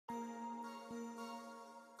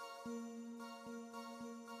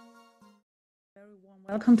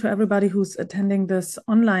Welcome to everybody who's attending this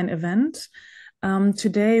online event.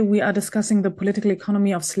 Today we are discussing the political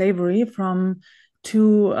economy of slavery from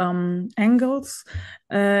two angles.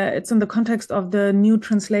 It's in the context of the new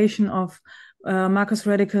translation of Marcus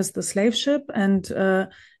Rediker's The Slave Ship and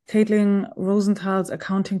Caitlin Rosenthal's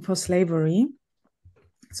Accounting for Slavery.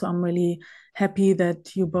 So I'm really happy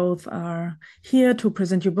that you both are here to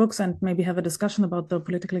present your books and maybe have a discussion about the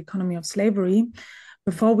political economy of slavery.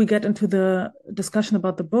 Before we get into the discussion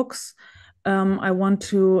about the books, I want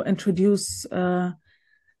to introduce the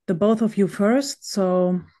both of you first.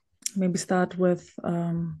 So maybe start with,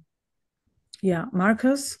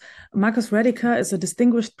 Marcus. Marcus Rediker is a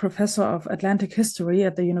distinguished professor of Atlantic history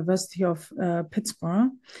at the University of Pittsburgh.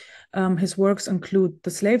 His works include The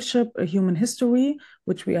Slave Ship, A Human History,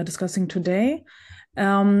 which we are discussing today,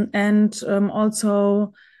 and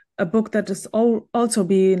also a book that is also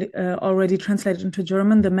being already translated into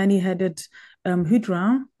German, The Many-Headed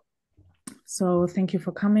Hydra. So thank you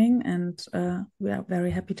for coming, and we are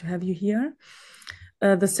very happy to have you here.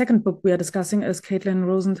 The second book we are discussing is Caitlin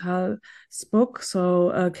Rosenthal's book.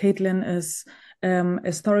 So Caitlin is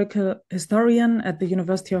historian at the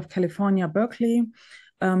University of California, Berkeley.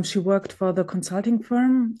 She worked for the consulting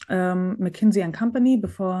firm McKinsey & Company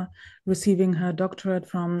before receiving her doctorate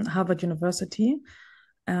from Harvard University.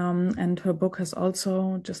 And her book has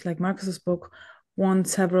also, just like Marcus's book, won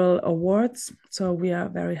several awards. So we are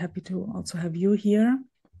very happy to also have you here.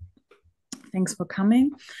 Thanks for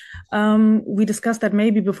coming. We discussed that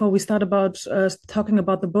maybe before we start about talking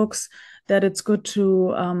about the books, that it's good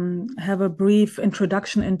to have a brief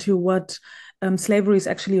introduction into what slavery is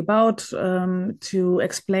actually about, to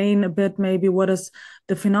explain a bit maybe what is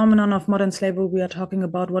the phenomenon of modern slavery we are talking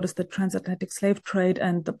about, what is the transatlantic slave trade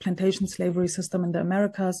and the plantation slavery system in the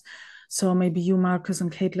Americas. So maybe you, Marcus,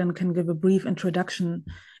 and Caitlin can give a brief introduction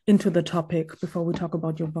into the topic before we talk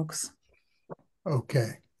about your books.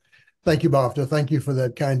 Okay. Thank you, Bafta. Thank you for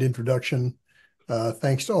that kind introduction.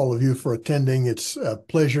 Thanks to all of you for attending. It's a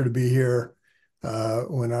pleasure to be here.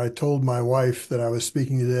 When I told my wife that I was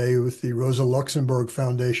speaking today with the Rosa-Luxemburg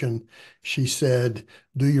Foundation, she said,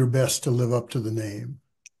 "Do your best to live up to the name."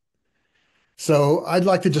 So I'd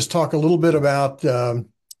like to just talk a little bit about the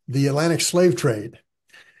Atlantic slave trade.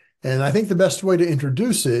 And I think the best way to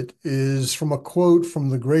introduce it is from a quote from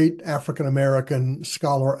the great African-American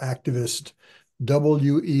scholar activist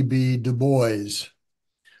W.E.B. Du Bois,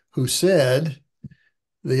 who said,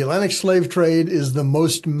 "The Atlantic slave trade is the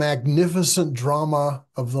most magnificent drama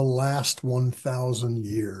of the last 1,000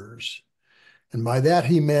 years." And by that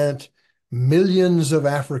he meant millions of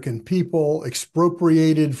African people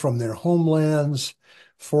expropriated from their homelands,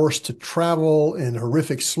 forced to travel in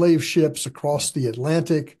horrific slave ships across the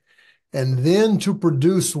Atlantic, and then to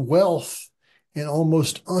produce wealth in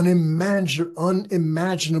almost unimaginable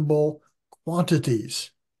quantities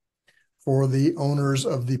for the owners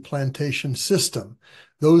of the plantation system.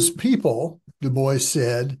 Those people, Du Bois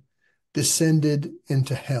said, descended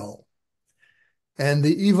into hell. And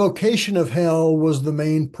the evocation of hell was the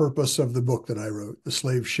main purpose of the book that I wrote, The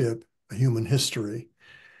Slave Ship, A Human History.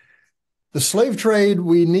 The slave trade,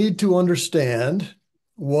 we need to understand,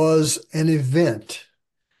 was an event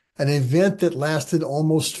that lasted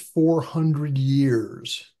almost 400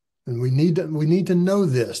 years. And we need to know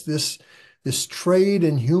this. This trade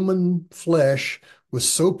in human flesh was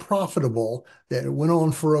so profitable that it went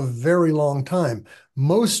on for a very long time.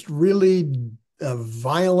 Most really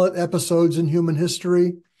violent episodes in human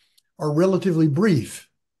history are relatively brief.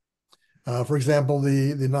 For example,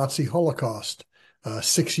 the Nazi Holocaust,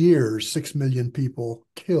 6 years, 6 million people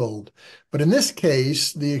killed. But in this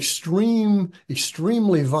case, the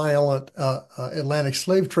extremely violent Atlantic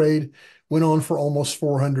slave trade went on for almost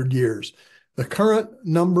 400 years. The current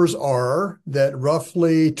numbers are that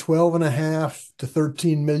roughly 12.5 to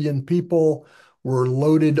 13 million people were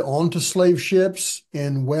loaded onto slave ships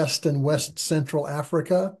in West and West Central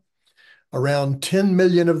Africa. Around 10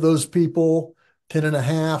 million of those people,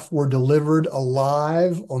 10.5, were delivered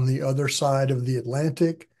alive on the other side of the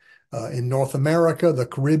Atlantic, in North America, the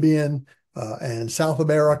Caribbean, and South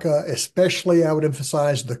America, especially I would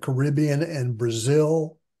emphasize the Caribbean and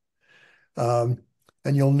Brazil.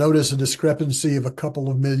 And you'll notice a discrepancy of a couple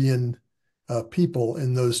of million people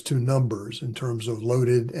in those two numbers in terms of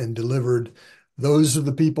loaded and delivered. Those are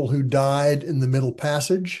the people who died in the Middle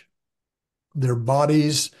Passage, their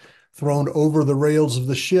bodies thrown over the rails of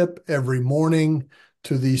the ship every morning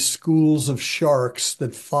to the schools of sharks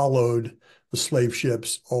that followed the slave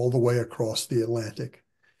ships all the way across the Atlantic.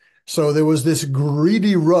 So there was this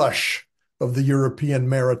greedy rush of the European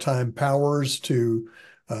maritime powers to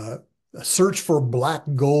search for black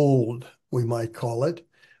gold we might call it.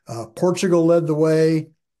 Portugal led the way.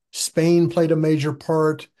 Spain played a major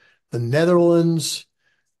part. The Netherlands,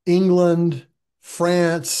 England,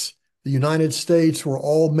 France, the United States were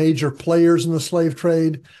all major players in the slave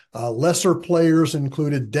trade. Lesser players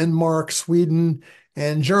included Denmark, Sweden,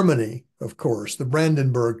 and Germany, of course. The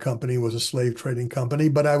Brandenburg Company was a slave trading company,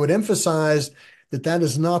 but I would emphasize that that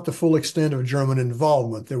is not the full extent of German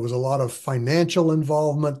involvement. There was a lot of financial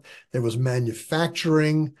involvement. There was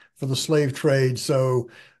manufacturing for the slave trade. So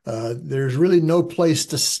there's really no place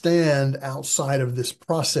to stand outside of this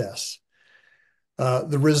process.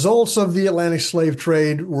 The results of the Atlantic slave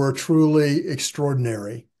trade were truly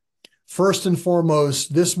extraordinary. First and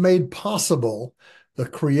foremost, this made possible the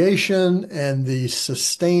creation and the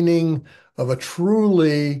sustaining of a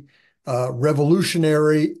truly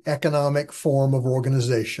revolutionary economic form of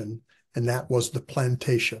organization, and that was the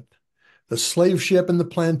plantation. The slave ship and the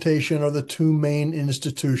plantation are the two main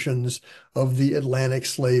institutions of the Atlantic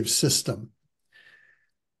slave system.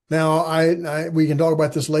 Now, we can talk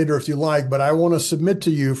about this later if you like, but I want to submit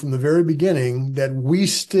to you from the very beginning that we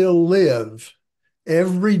still live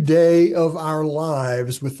every day of our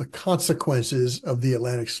lives with the consequences of the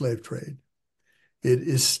Atlantic slave trade. It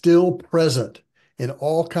is still present in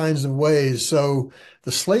all kinds of ways. So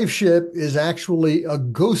the slave ship is actually a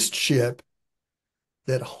ghost ship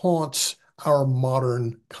that haunts our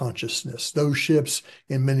modern consciousness. Those ships,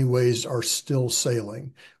 in many ways, are still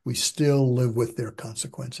sailing. We still live with their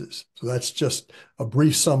consequences. So that's just a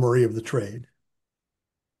brief summary of the trade.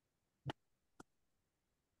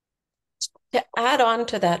 To add on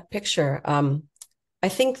to that picture, I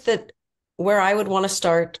think that where I would want to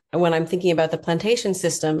start when I'm thinking about the plantation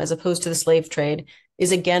system as opposed to the slave trade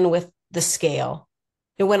is again with the scale.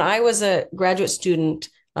 And when I was a graduate student,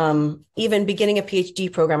 even beginning a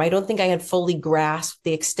PhD program, I don't think I had fully grasped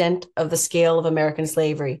the extent of the scale of American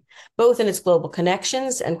slavery, both in its global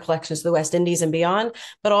connections and collections to the West Indies and beyond,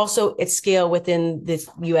 but also its scale within the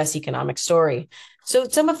US economic story. So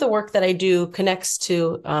some of the work that I do connects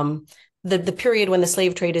to the period when the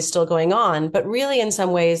slave trade is still going on, but really in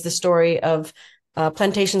some ways the story of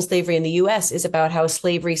plantation slavery in the US is about how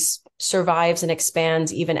slavery survives and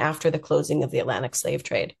expands even after the closing of the Atlantic slave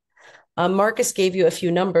trade. Marcus gave you a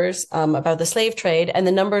few numbers about the slave trade, and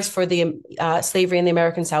the numbers for the slavery in the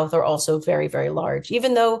American South are also very, very large.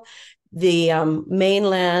 Even though the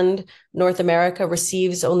mainland North America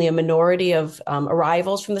receives only a minority of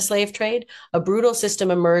arrivals from the slave trade, a brutal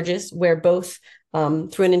system emerges where both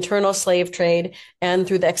through an internal slave trade and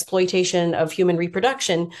through the exploitation of human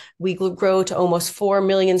reproduction, we grow to almost 4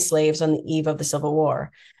 million slaves on the eve of the Civil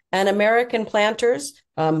War. And American planters,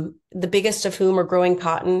 the biggest of whom are growing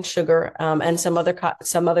cotton, sugar, and some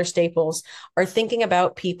other staples, are thinking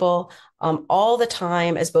about people all the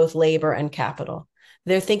time as both labor and capital.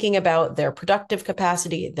 They're thinking about their productive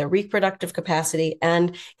capacity, their reproductive capacity,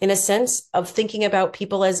 and in a sense of thinking about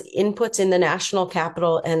people as inputs in the national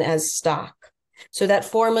capital and as stock. So that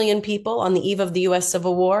 4 million people on the eve of the US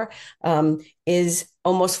Civil War is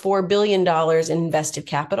almost $4 billion in invested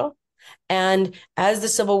capital. And as the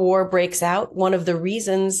Civil War breaks out, one of the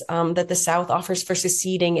reasons that the South offers for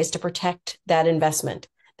seceding is to protect that investment.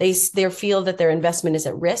 They feel that their investment is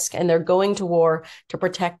at risk, and they're going to war to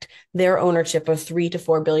protect their ownership of $3 to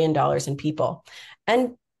 $4 billion in people.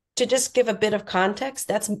 And to just give a bit of context,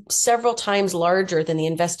 that's several times larger than the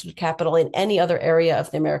invested capital in any other area of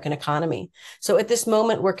the American economy. So at this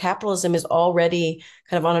moment where capitalism is already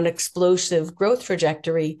kind of on an explosive growth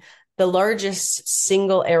trajectory, the largest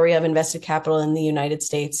single area of invested capital in the United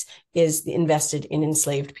States is invested in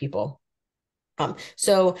enslaved people.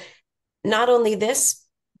 So not only this,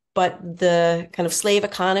 but the kind of slave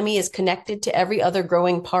economy is connected to every other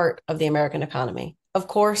growing part of the American economy. Of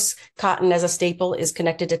course, cotton as a staple is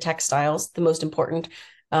connected to textiles, the most important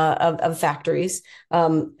of factories.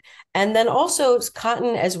 And then also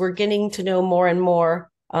cotton, as we're getting to know more and more,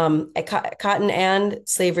 cotton and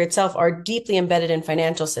slavery itself are deeply embedded in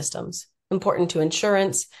financial systems, important to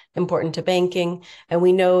insurance, important to banking. And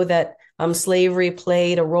we know that slavery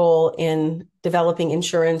played a role in developing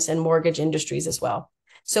insurance and mortgage industries as well.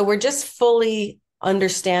 So we're just fully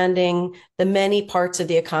understanding the many parts of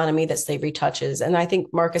the economy that slavery touches. And I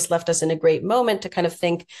think Marcus left us in a great moment to kind of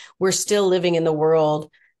think we're still living in the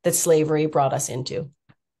world that slavery brought us into.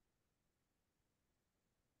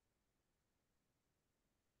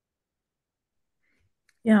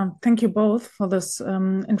 Yeah, thank you both for this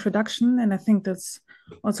introduction. And I think that's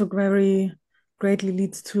also very greatly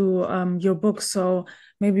leads to your book. So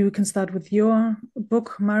maybe we can start with your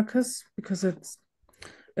book, Marcus, because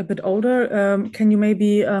a bit older. Can you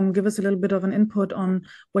maybe give us a little bit of an input on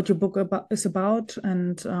what your book is about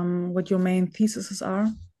and what your main theses are?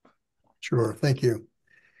 Sure, thank you.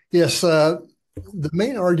 Yes, the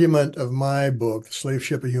main argument of my book, The Slave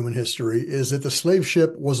Ship: A Human History, is that the slave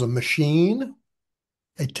ship was a machine,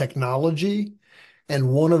 a technology, and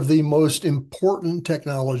one of the most important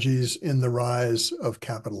technologies in the rise of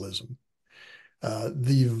capitalism.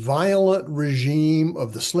 The violent regime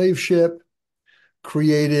of the slave ship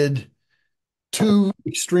created two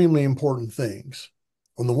extremely important things.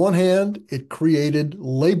 On the one hand, it created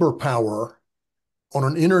labor power on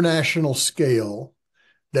an international scale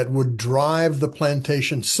that would drive the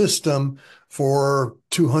plantation system for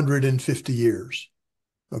 250 years.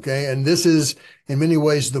 Okay, and this is in many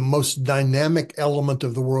ways the most dynamic element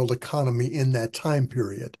of the world economy in that time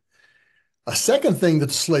period. A second thing that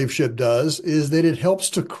the slave ship does is that it helps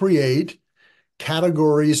to create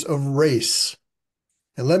categories of race.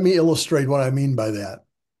 And let me illustrate what I mean by that.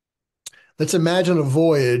 Let's imagine a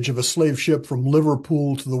voyage of a slave ship from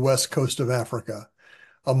Liverpool to the west coast of Africa.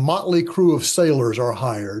 A motley crew of sailors are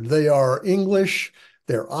hired. They are English,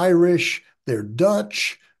 they're Irish, they're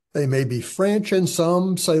Dutch, they may be French, and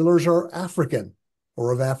some sailors are African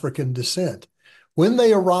or of African descent. When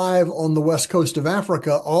they arrive on the west coast of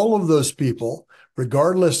Africa, all of those people,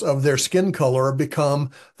 regardless of their skin color,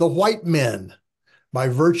 become the white men by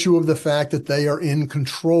virtue of the fact that they are in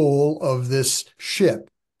control of this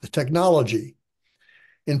ship, the technology.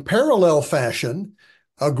 In parallel fashion,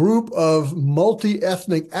 a group of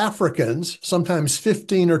multi-ethnic Africans, sometimes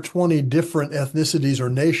 15 or 20 different ethnicities or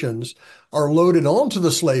nations, are loaded onto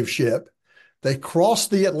the slave ship. They cross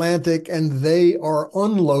the Atlantic and they are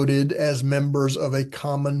unloaded as members of a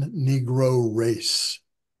common Negro race.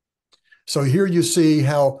 So here you see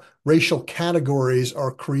how racial categories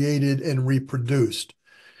are created and reproduced.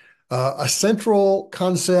 A central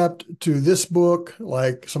concept to this book,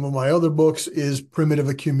 like some of my other books, is primitive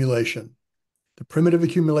accumulation. The primitive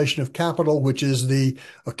accumulation of capital, which is the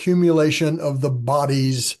accumulation of the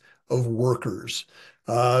bodies of workers.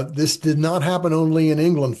 This did not happen only in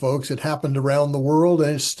England, folks. It happened around the world,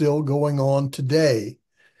 and it's still going on today.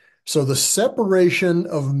 So the separation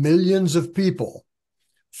of millions of people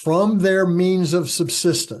from their means of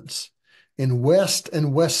subsistence in West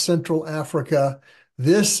and West Central Africa,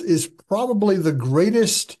 this is probably the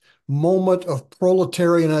greatest moment of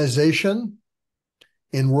proletarianization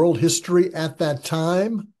in world history at that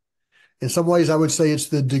time. In some ways, I would say it's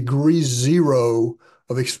the degree zero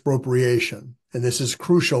of expropriation. And this is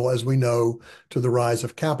crucial, as we know, to the rise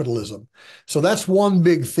of capitalism. So that's one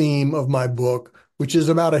big theme of my book, which is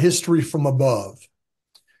about a history from above.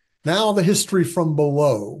 Now the history from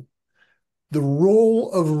below. The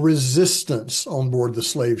role of resistance on board the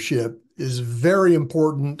slave ship is very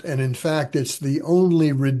important. And in fact, it's the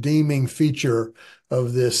only redeeming feature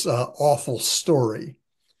of this awful story.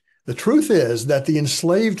 The truth is that the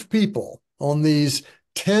enslaved people on these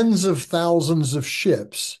tens of thousands of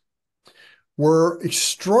ships were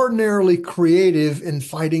extraordinarily creative in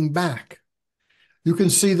fighting back. You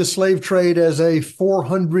can see the slave trade as a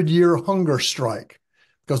 400-year hunger strike,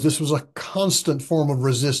 because this was a constant form of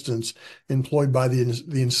resistance employed by the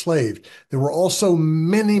enslaved. There were also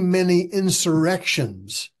many, many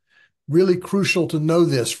insurrections. Really crucial to know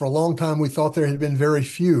this. For a long time, we thought there had been very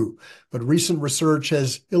few, but recent research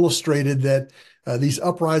has illustrated that these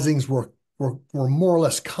uprisings were more or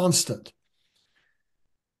less constant.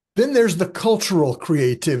 Then there's the cultural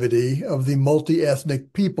creativity of the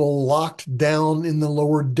multi-ethnic people locked down in the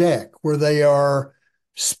lower deck, where they are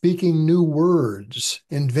speaking new words,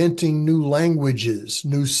 inventing new languages,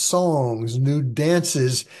 new songs, new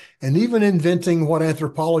dances, and even inventing what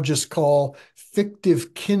anthropologists call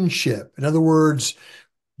fictive kinship. In other words,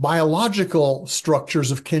 biological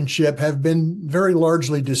structures of kinship have been very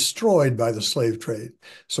largely destroyed by the slave trade.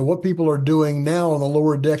 So what people are doing now on the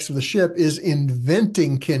lower decks of the ship is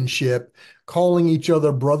inventing kinship, calling each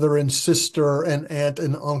other brother and sister and aunt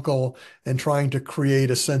and uncle, and trying to create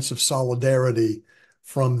a sense of solidarity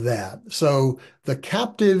from that. So the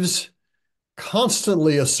captives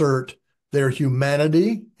constantly assert their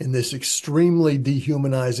humanity in this extremely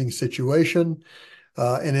dehumanizing situation.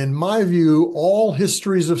 And in my view, all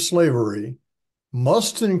histories of slavery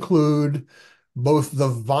must include both the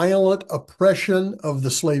violent oppression of the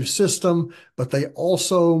slave system, but they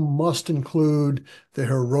also must include the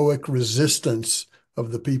heroic resistance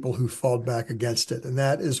of the people who fought back against it. And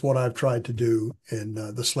that is what I've tried to do in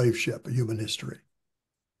The Slave Ship: A Human History.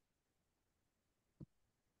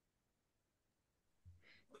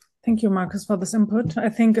 Thank you, Marcus, for this input. I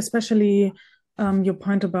think especially your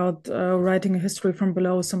point about writing a history from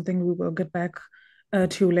below is something we will get back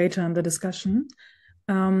to later in the discussion.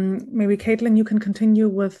 Maybe Caitlin, you can continue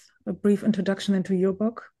with a brief introduction into your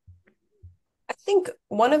book. I think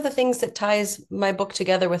one of the things that ties my book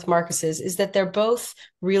together with Marcus's is that they're both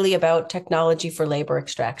really about technology for labor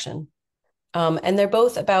extraction. And they're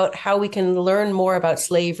both about how we can learn more about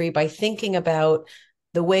slavery by thinking about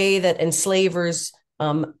the way that enslavers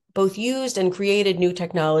both used and created new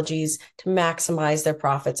technologies to maximize their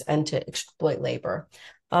profits and to exploit labor.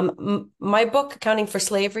 My book, Accounting for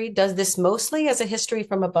Slavery, does this mostly as a history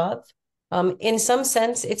from above. In some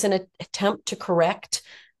sense, it's an attempt to correct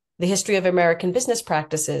the history of American business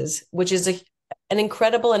practices, which is an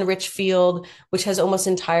incredible and rich field, which has almost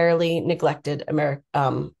entirely neglected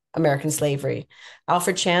American slavery.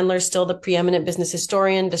 Alfred Chandler, still the preeminent business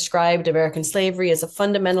historian, described American slavery as a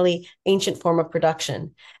fundamentally ancient form of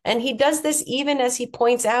production. And he does this even as he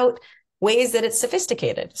points out ways that it's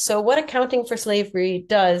sophisticated. So what Accounting for Slavery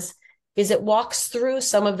does is it walks through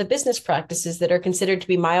some of the business practices that are considered to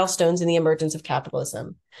be milestones in the emergence of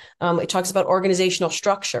capitalism. It talks about organizational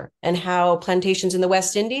structure and how plantations in the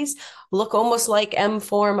West Indies look almost like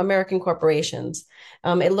M-form American corporations.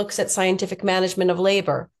 It looks at scientific management of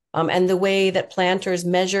labor, and the way that planters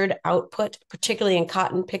measured output, particularly in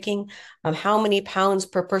cotton picking, how many pounds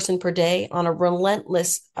per person per day on a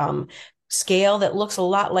relentless scale that looks a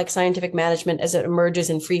lot like scientific management as it emerges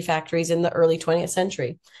in free factories in the early 20th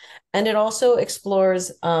century. And it also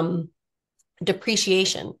explores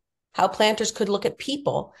depreciation, how planters could look at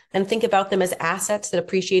people and think about them as assets that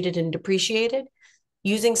appreciated and depreciated,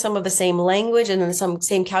 using some of the same language and then some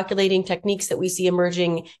same calculating techniques that we see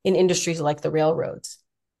emerging in industries like the railroads.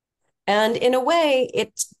 And in a way,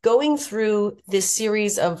 it's going through this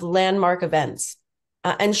series of landmark events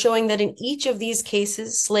and showing that in each of these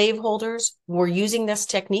cases, slaveholders were using these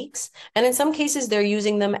techniques. And in some cases, they're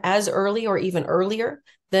using them as early or even earlier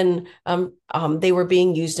than they were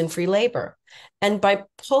being used in free labor. And by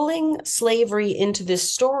pulling slavery into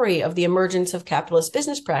this story of the emergence of capitalist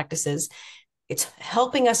business practices, it's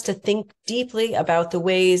helping us to think deeply about the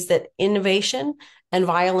ways that innovation and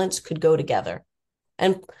violence could go together.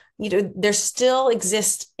 And there still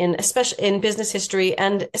exists especially in business history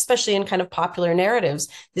and especially in kind of popular narratives,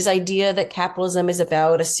 this idea that capitalism is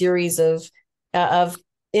about a series of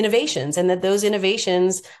innovations and that those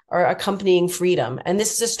innovations are accompanying freedom. And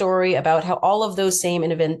this is a story about how all of those same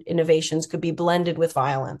innovations could be blended with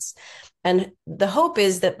violence. And the hope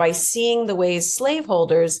is that by seeing the ways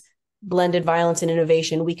slaveholders blended violence and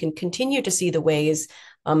innovation, we can continue to see the ways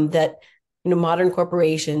that modern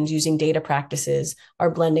corporations using data practices are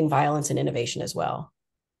blending violence and innovation as well,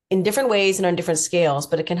 in different ways and on different scales,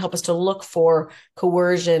 but it can help us to look for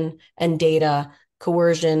coercion and data,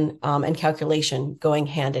 coercion and calculation going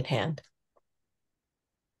hand in hand.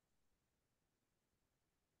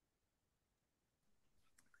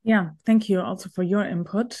 Yeah, thank you also for your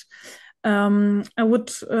input. I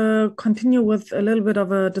would continue with a little bit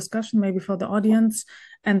of a discussion maybe for the audience,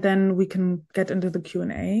 and then we can get into the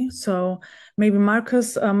Q&A. So maybe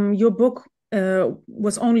Marcus, your book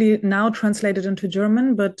was only now translated into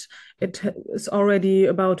German, but it is already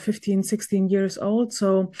about 15, 16 years old.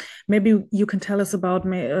 So maybe you can tell us about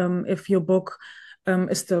if your book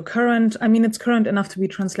is still current. I mean, it's current enough to be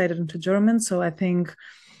translated into German. So I think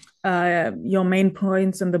your main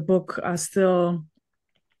points in the book are still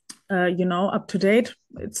up to date.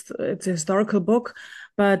 It's a historical book,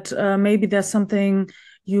 but maybe there's something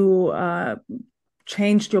you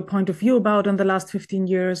changed your point of view about in the last 15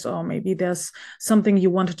 years, or maybe there's something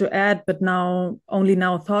you wanted to add, but only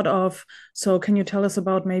now thought of. So can you tell us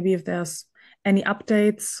about maybe if there's any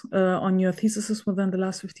updates on your theses within the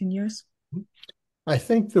last 15 years? I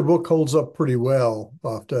think the book holds up pretty well,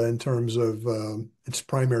 Bafta, in terms of its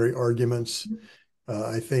primary arguments.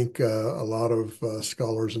 I think a lot of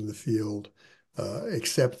scholars in the field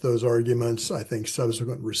accept those arguments. I think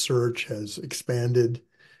subsequent research has expanded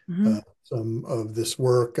some of this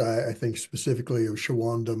work. I think specifically of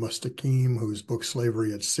Shawanda Mustaqim, whose book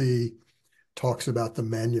Slavery at Sea talks about the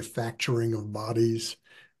manufacturing of bodies.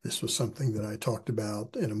 This was something that I talked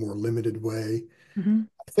about in a more limited way.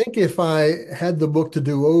 I think if I had the book to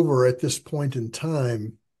do over at this point in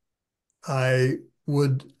time, I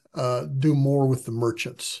would do more with the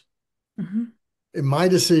merchants. In my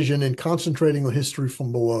decision in concentrating on history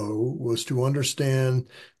from below was to understand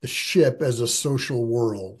the ship as a social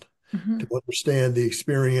world, to understand the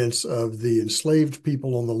experience of the enslaved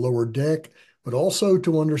people on the lower deck, but also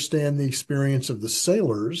to understand the experience of the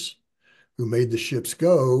sailors who made the ships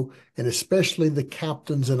go, and especially the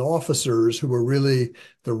captains and officers who were really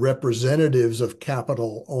the representatives of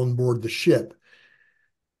capital on board the ship.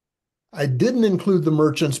 I didn't include the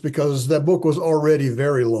merchants because that book was already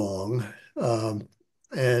very long.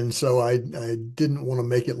 And so I didn't want to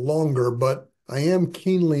make it longer, but I am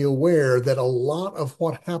keenly aware that a lot of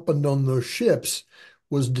what happened on those ships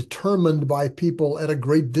was determined by people at a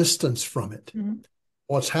great distance from it. Mhm.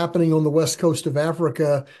 What's happening on the west coast of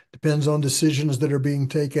Africa depends on decisions that are being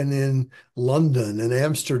taken in London and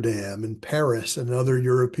Amsterdam and Paris and other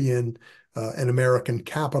European and American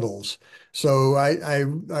capitals. So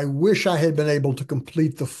I wish I had been able to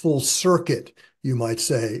complete the full circuit, you might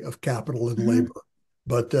say, of capital and Mhm. labor.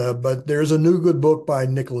 But there's a new good book by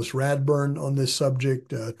Nicholas Radburn on this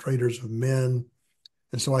subject, Traders of Men.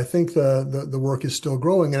 And so I think the work is still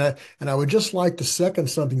growing. And I would just like to second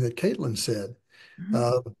something that Caitlin said. Mhm.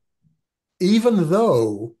 Uh, Even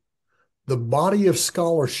though the body of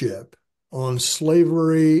scholarship on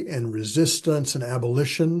slavery and resistance and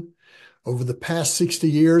abolition over the past 60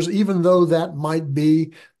 years, even though that might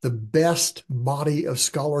be the best body of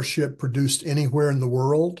scholarship produced anywhere in the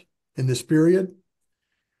world in this period,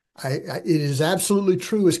 it is absolutely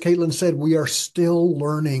true, as Caitlin said, we are still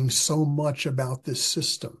learning so much about this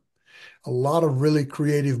system. A lot of really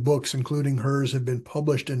creative books, including hers, have been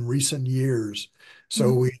published in recent years.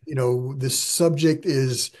 So Mhm. this subject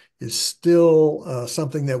is still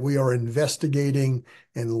something that we are investigating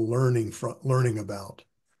and learning about.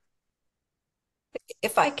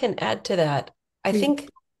 If I can add to that, I Please. think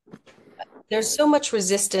there's so much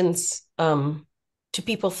resistance to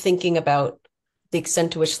people thinking about the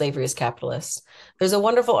extent to which slavery is capitalist. There's a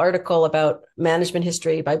wonderful article about management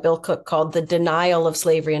history by Bill Cook called The Denial of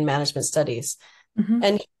Slavery in Management Studies. Mhm.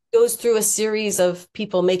 And he goes through a series of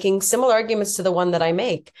people making similar arguments to the one that I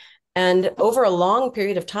make, and over a long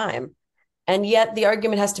period of time. And yet the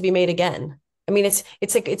argument has to be made again. I mean, it's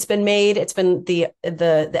like it's been made, it's been the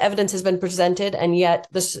evidence has been presented, and yet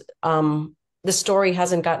the story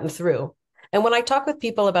hasn't gotten through. And when I talk with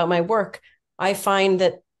people about my work, I find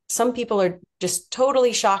that some people are just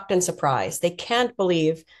totally shocked and surprised. They can't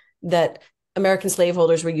believe that American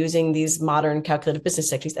slaveholders were using these modern calculative business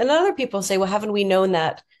techniques. And other people say, well, haven't we known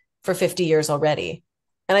that for 50 years already?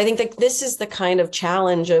 And I think that this is the kind of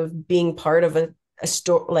challenge of being part of a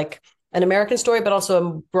story, like an American story, but also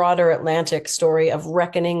a broader Atlantic story of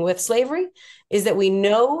reckoning with slavery, is that we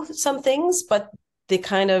know some things, but the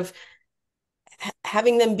kind of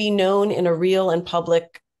having them be known in a real and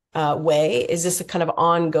public way is this a kind of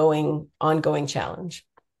ongoing challenge.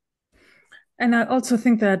 And I also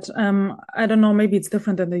think that, I don't know, maybe it's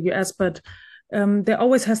different in the US, but there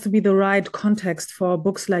always has to be the right context for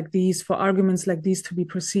books like these, for arguments like these to be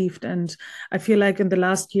perceived. And I feel like in the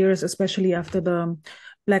last years, especially after the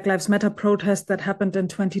Black Lives Matter protest that happened in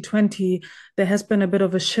 2020, there has been a bit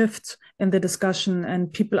of a shift in the discussion,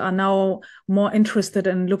 and people are now more interested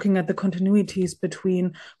in looking at the continuities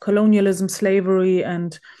between colonialism, slavery,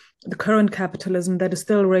 and the current capitalism that is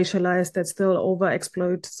still racialized, that still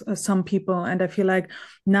overexploits some people. And I feel like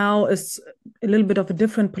now is a little bit of a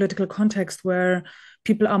different political context where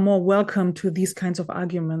people are more welcome to these kinds of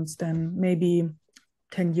arguments than maybe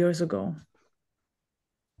 10 years ago.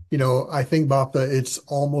 I think, Bafta, it's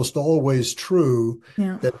almost always true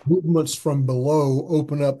Yeah. that movements from below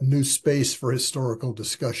open up new space for historical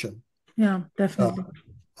discussion. Yeah, Uh, definitely.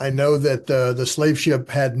 I know that the slave ship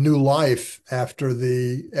had new life after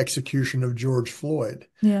the execution of George Floyd.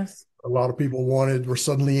 Yes. A lot of people were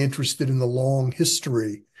suddenly interested in the long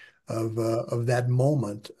history of that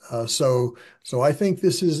moment. So I think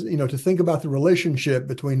this is, to think about the relationship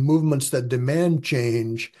between movements that demand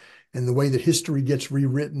change and the way that history gets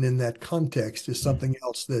rewritten in that context is something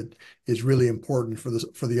else that is really important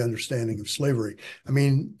for the understanding of slavery. I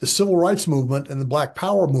mean, the civil rights movement and the Black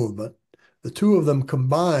Power movement, the two of them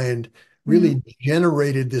combined Mm. really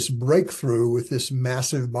generated this breakthrough with this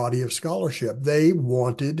massive body of scholarship. They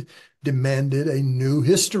demanded a new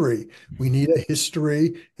history. We need a history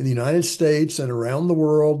in the United States and around the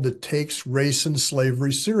world that takes race and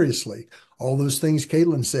slavery seriously. All those things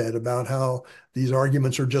Caitlin said about how these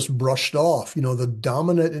arguments are just brushed off. The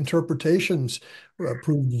dominant interpretations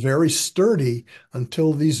proved very sturdy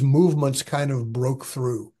until these movements kind of broke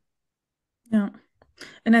through. Yeah.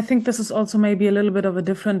 And I think this is also maybe a little bit of a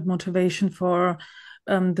different motivation for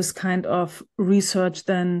this kind of research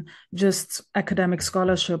than just academic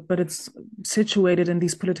scholarship, but it's situated in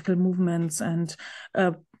these political movements and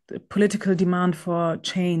political demand for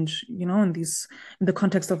change, in the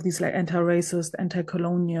context of these like anti-racist,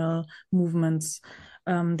 anti-colonial movements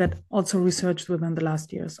that also researched within the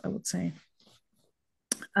last years, I would say.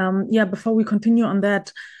 Yeah, before we continue on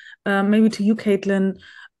that, maybe to you, Caitlin,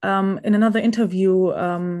 in another interview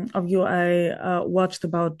of you I watched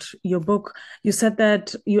about your book, you said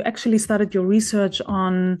that you actually started your research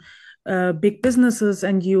on big businesses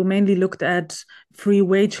and you mainly looked at free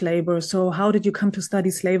wage labor. So how did you come to study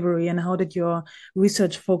slavery and how did your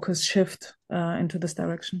research focus shift into this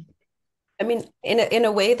direction? I mean, in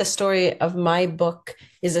a way, the story of my book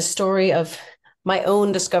is a story of my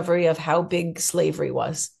own discovery of how big slavery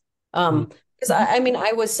was. Because I mean,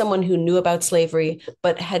 I was someone who knew about slavery,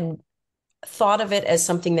 but had thought of it as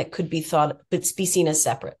something that could be thought, but be seen as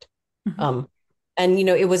separate. Mm-hmm. And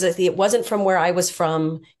it wasn't from where I was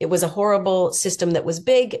from. It was a horrible system that was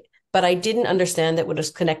big, but I didn't understand that it was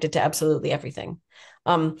connected to absolutely everything.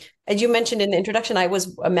 As you mentioned in the introduction, I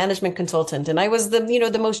was a management consultant and I was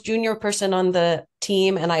the most junior person on the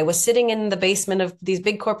team. And I was sitting in the basement of these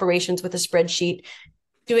big corporations with a spreadsheet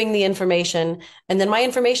doing the information. And then my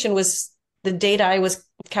information was the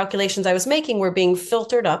calculations I was making were being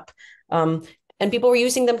filtered up. And people were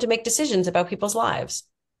using them to make decisions about people's lives.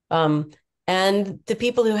 And the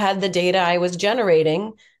people who had the data I was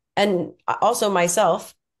generating, and also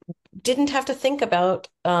myself, didn't have to think about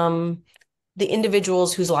the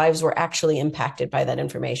individuals whose lives were actually impacted by that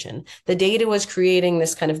information. The data was creating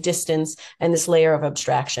this kind of distance and this layer of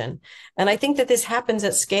abstraction. And I think that this happens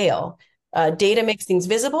at scale. Data makes things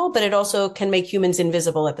visible, but it also can make humans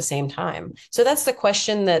invisible at the same time. So that's the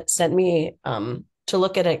question that sent me to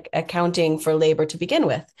look at accounting for labor to begin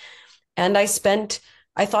with. And I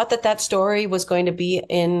thought that story was going to be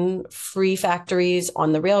in free factories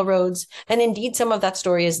on the railroads. And indeed, some of that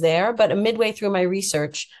story is there. But midway through my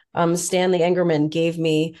research, Stanley Engerman gave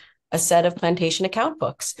me a set of plantation account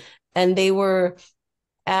books. And they were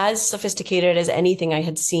as sophisticated as anything I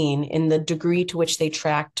had seen in the degree to which they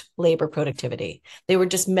tracked labor productivity. They were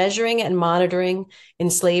just measuring and monitoring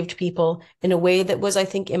enslaved people in a way that was, I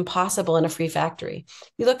think, impossible in a free factory.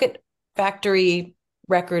 You look at factory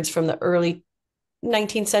records from the early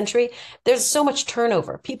 19th century, there's so much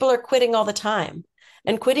turnover. People are quitting all the time.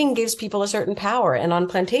 And quitting gives people a certain power. And on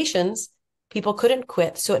plantations, people couldn't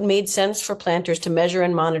quit. So it made sense for planters to measure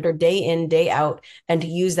and monitor day in, day out, and to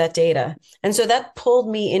use that data. And so that pulled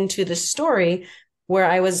me into the story where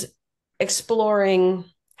I was exploring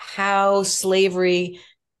how slavery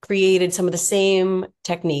created some of the same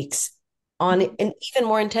techniques on an even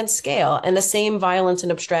more intense scale and the same violence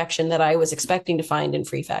and abstraction that I was expecting to find in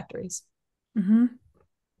free factories. Mm-hmm.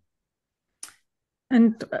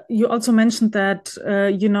 And you also mentioned that,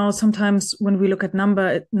 sometimes when we look at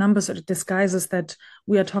numbers, it disguises that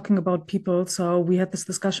we are talking about people. So we had this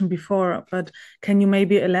discussion before, but can you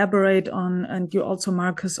maybe elaborate on, and you also,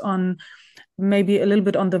 Marcus, on maybe a little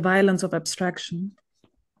bit on the violence of abstraction?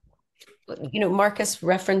 Marcus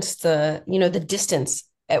referenced the distance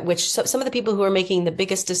at which some of the people who are making the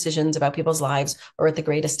biggest decisions about people's lives are at the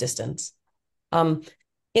greatest distance.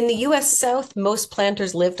 In the U.S. South, most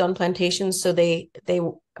planters lived on plantations, so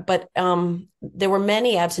but there were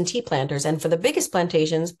many absentee planters, and for the biggest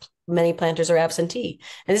plantations, many planters are absentee.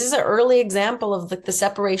 And this is an early example of the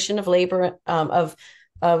separation of labor, of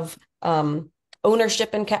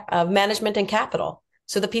ownership and of management and capital.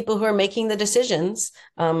 So the people who are making the decisions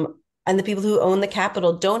and the people who own the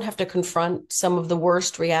capital don't have to confront some of the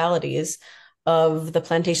worst realities of the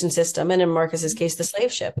plantation system, and in Marcus's case, the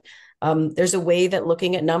slave ship. There's a way that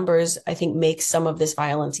looking at numbers, I think, makes some of this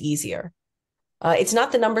violence easier. It's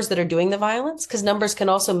not the numbers that are doing the violence, because numbers can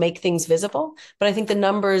also make things visible, but I think the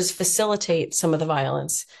numbers facilitate some of the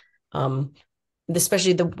violence,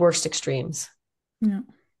 especially the worst extremes. Yeah.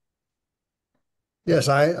 Yes,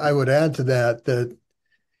 I would add to that,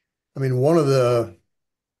 I mean, one of the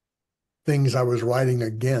things I was writing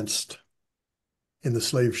against in the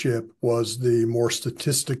slave ship was the more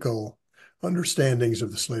statistical understandings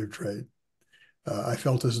of the slave trade. I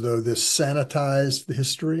felt as though this sanitized the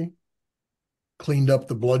history, cleaned up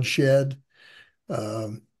the bloodshed,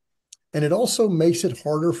 and it also makes it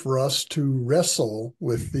harder for us to wrestle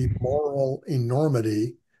with the moral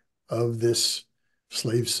enormity of this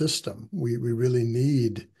slave system. We really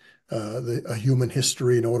need a human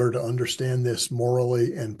history in order to understand this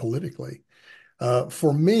morally and politically.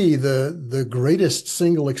 For me, the greatest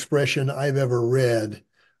single expression I've ever read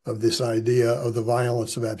of this idea of the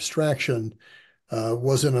violence of abstraction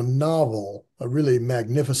was in a novel, a really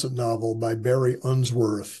magnificent novel by Barry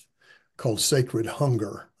Unsworth called Sacred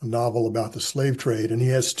Hunger, a novel about the slave trade. And he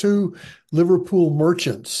has two Liverpool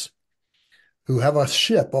merchants who have a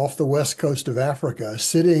ship off the west coast of Africa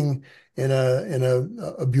sitting in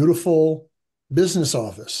a beautiful business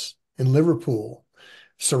office in Liverpool,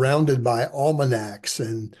 surrounded by almanacs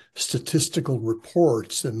and statistical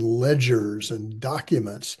reports and ledgers and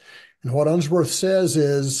documents. And what Unsworth says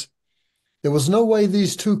is there was no way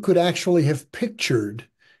these two could actually have pictured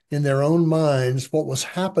in their own minds what was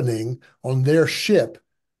happening on their ship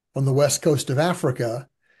on the west coast of Africa.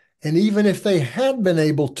 And even if they had been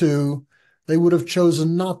able to, they would have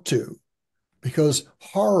chosen not to, because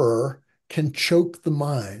horror can choke the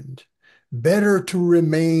mind. Better to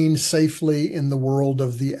remain safely in the world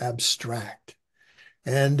of the abstract.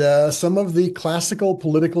 And some of the classical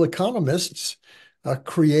political economists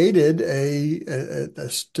created a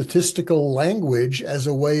statistical language as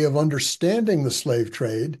a way of understanding the slave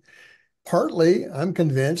trade, partly, I'm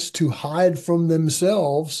convinced, to hide from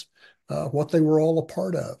themselves what they were all a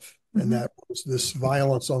part of. Mm-hmm. And that was this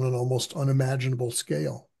violence on an almost unimaginable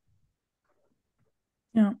scale.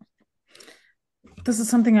 Yeah. This is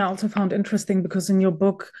something I also found interesting, because in your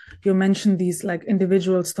book, you mentioned these like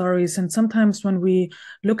individual stories. And sometimes when we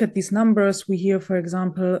look at these numbers, we hear, for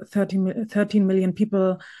example, 13 million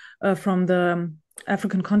people from the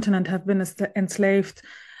African continent have been enslaved.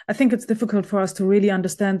 I think it's difficult for us to really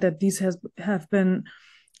understand that these have been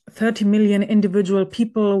 30 million individual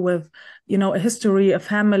people with, a history, a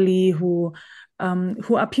family, who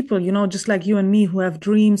are people, just like you and me, who have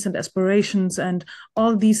dreams and aspirations. And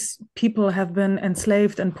all these people have been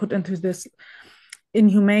enslaved and put into this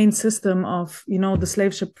inhumane system of, the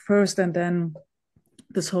slave ship first, and then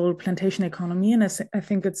this whole plantation economy. And I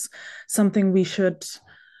think it's something we should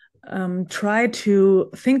try to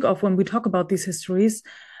think of when we talk about these histories.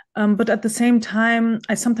 But at the same time,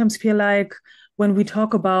 I sometimes feel like when we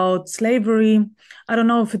talk about slavery, I don't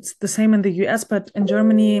know if it's the same in the US, but in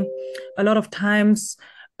Germany, a lot of times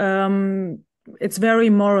it's very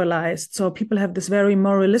moralized. So people have this very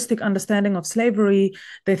moralistic understanding of slavery.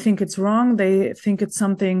 They think it's wrong. They think it's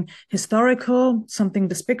something historical, something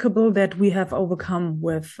despicable that we have overcome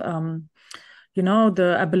with,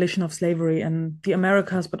 the abolition of slavery in the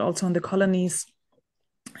Americas, but also in the colonies.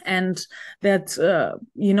 And that,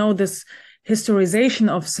 this historization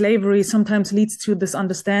of slavery sometimes leads to this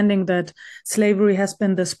understanding that slavery has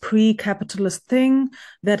been this pre-capitalist thing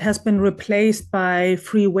that has been replaced by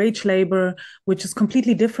free wage labor, which is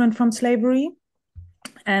completely different from slavery.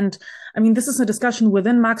 And I mean, this is a discussion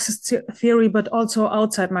within Marxist theory, but also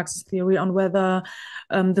outside Marxist theory, on whether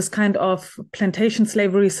this kind of plantation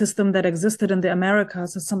slavery system that existed in the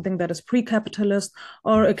Americas is something that is pre-capitalist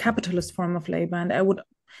or a capitalist form of labor. And I would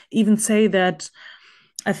even say that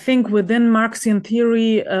I think within Marxian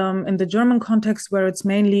theory, in the German context, where it's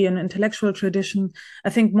mainly an intellectual tradition,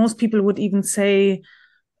 I think most people would even say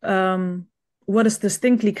what is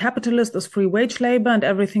distinctly capitalist is free wage labor, and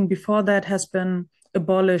everything before that has been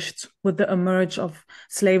abolished with the emerge of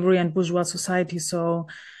slavery and bourgeois society. So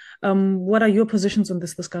what are your positions on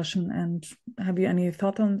this discussion, and have you any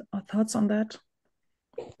thoughts on that?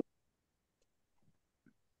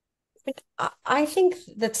 I think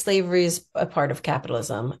that slavery is a part of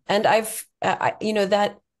capitalism. And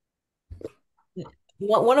that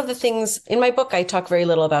one of the things in my book, I talk very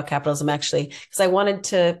little about capitalism, actually, because I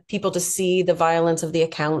wanted people to see the violence of the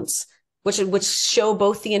accounts, which show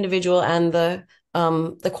both the individual and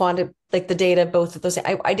the quantity, like the data, both of those.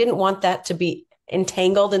 I didn't want that to be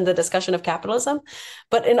entangled in the discussion of capitalism.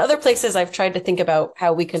 But in other places, I've tried to think about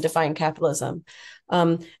how we can define capitalism.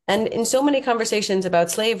 And in so many conversations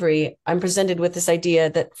about slavery, I'm presented with this idea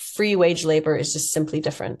that free wage labor is just simply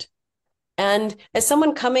different. And as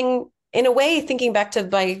someone coming, in a way, thinking back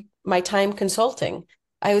to my time consulting,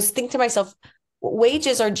 I was thinking to myself,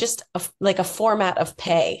 wages are just like a format of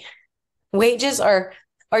pay. Wages are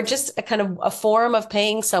just a kind of a form of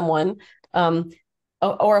paying someone,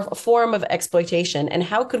 or a form of exploitation. And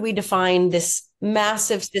how could we define this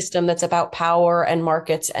massive system that's about power and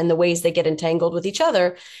markets and the ways they get entangled with each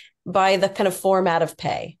other by the kind of format of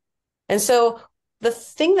pay? And so the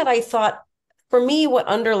thing that I thought, for me, what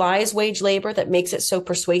underlies wage labor that makes it so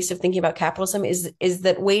persuasive thinking about capitalism is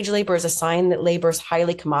that wage labor is a sign that labor is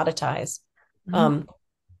highly commoditized. Mm-hmm.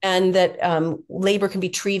 And that labor can be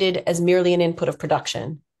treated as merely an input of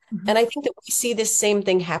production. Mm-hmm. And I think that we see this same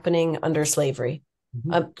thing happening under slavery.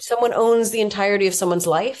 Mm-hmm. Someone owns the entirety of someone's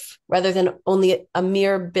life rather than only a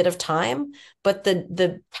mere bit of time, but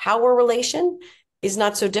the power relation is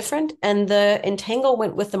not so different. And the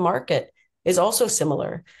entanglement with the market is also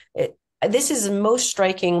similar. This is most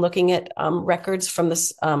striking looking at records from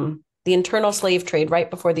the internal slave trade right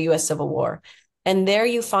before the U.S. Civil War. And there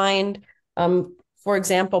you find, for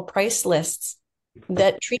example, price lists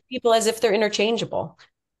that treat people as if they're interchangeable,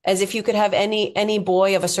 as if you could have any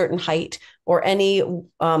boy of a certain height or any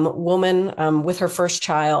woman with her first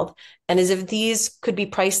child, and as if these could be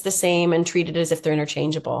priced the same and treated as if they're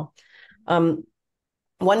interchangeable.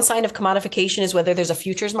 one sign of commodification is whether there's a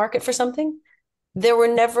futures market for something. There were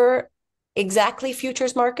never exactly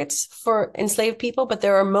futures markets for enslaved people, but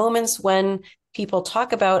there are moments when people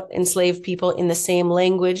talk about enslaved people in the same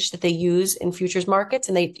language that they use in futures markets,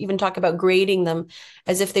 and they even talk about grading them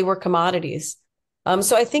as if they were commodities.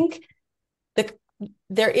 So I think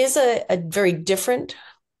there is a very different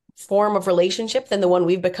form of relationship than the one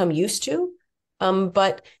we've become used to.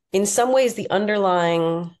 But in some ways, the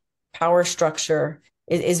underlying power structure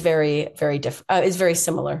is very, very different, is very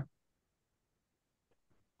similar.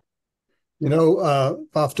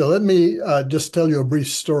 Bafta, let me just tell you a brief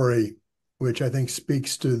story, which I think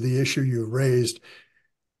speaks to the issue you raised.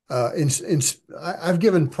 I've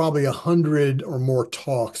given probably 100 or more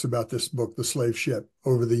talks about this book, The Slave Ship,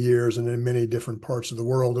 over the years and in many different parts of the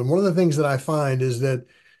world. And one of the things that I find is that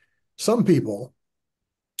some people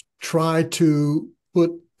try to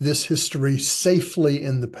put this history safely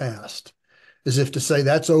in the past, as if to say,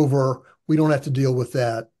 that's over, we don't have to deal with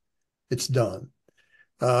that, it's done.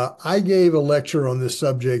 I gave a lecture on this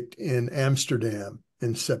subject in Amsterdam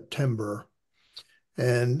in September,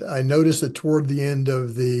 and I noticed that toward the end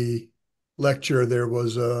of the lecture, there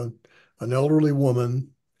was an elderly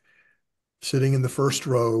woman sitting in the first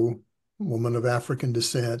row, a woman of African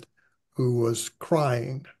descent, who was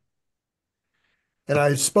crying. And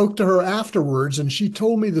I spoke to her afterwards, and she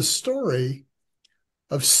told me the story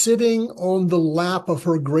of sitting on the lap of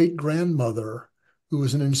her great-grandmother, who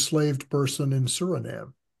was an enslaved person in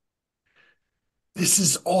Suriname. This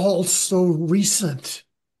is all so recent.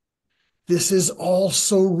 This is all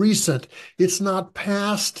so recent. It's not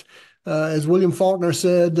past. As William Faulkner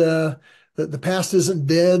said, that the past isn't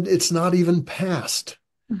dead. It's not even past.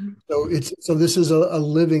 Mm-hmm. So this is a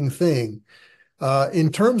living thing.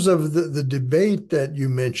 In terms of the debate that you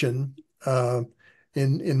mentioned,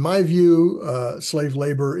 in my view, slave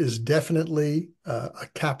labor is definitely a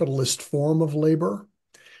capitalist form of labor.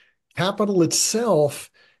 Capital itself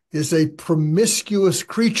is a promiscuous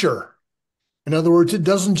creature. In other words, it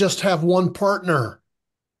doesn't just have one partner.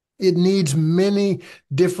 It needs many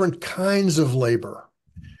different kinds of labor.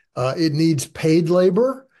 It needs paid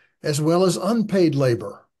labor as well as unpaid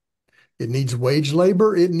labor. It needs wage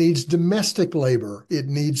labor. It needs domestic labor. It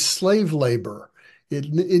needs slave labor.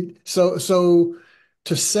 So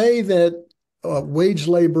to say that wage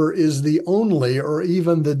labor is the only or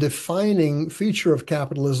even the defining feature of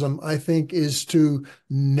capitalism, I think, is to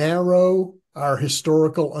narrow our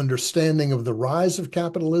historical understanding of the rise of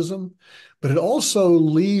capitalism, but it also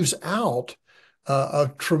leaves out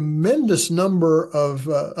a tremendous number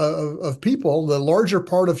of people, the larger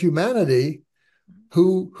part of humanity,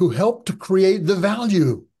 who helped to create the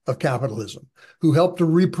value of capitalism, who helped to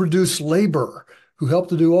reproduce labor, who helped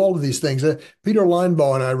to do all of these things. Peter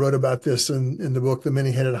Linebaugh and I wrote about this in the book, The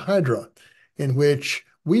Many-Headed Hydra, in which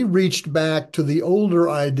we reached back to the older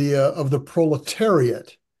idea of the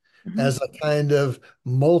proletariat as a kind of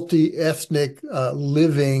multi-ethnic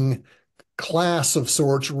living class of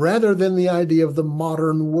sorts, rather than the idea of the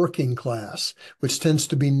modern working class, which tends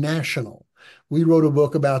to be national. We wrote a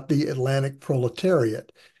book about the Atlantic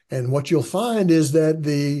proletariat. And what you'll find is that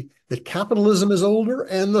that capitalism is older,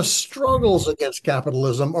 and the struggles against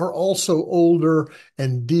capitalism are also older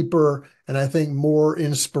and deeper, and I think more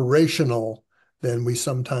inspirational than we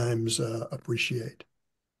sometimes appreciate.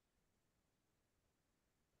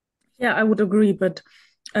 Yeah, I would agree, but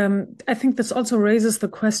I think this also raises the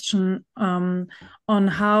question on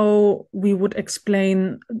how we would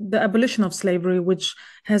explain the abolition of slavery, which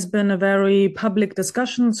has been a very public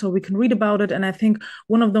discussion, so we can read about it. And I think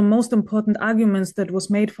one of the most important arguments that was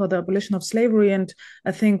made for the abolition of slavery, and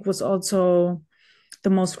I think was also the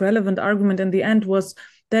most relevant argument in the end, was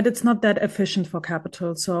that it's not that efficient for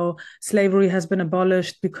capital. So slavery has been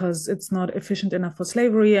abolished because it's not efficient enough for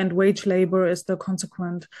slavery, and wage labor is the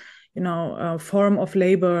consequent form of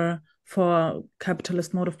labor for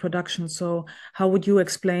capitalist mode of production. So how would you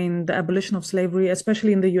explain the abolition of slavery,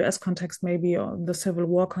 especially in the US context, maybe, or the Civil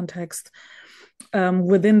War context,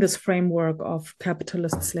 within this framework of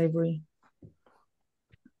capitalist slavery?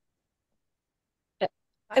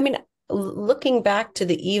 I mean, looking back to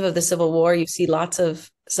the eve of the Civil War, you see lots of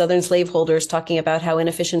Southern slaveholders talking about how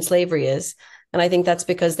inefficient slavery is. And I think that's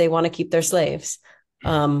because they want to keep their slaves.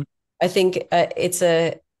 I think it's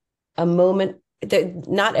a moment that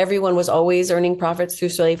not everyone was always earning profits through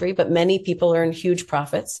slavery, but many people earned huge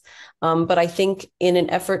profits. But I think in an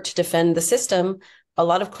effort to defend the system, a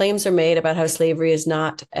lot of claims are made about how slavery is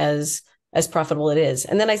not as profitable it is.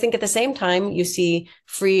 And then I think at the same time, you see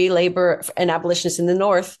free labor and abolitionists in the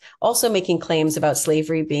North also making claims about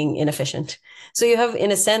slavery being inefficient. So you have,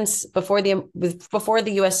 in a sense, before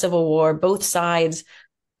the US Civil War, both sides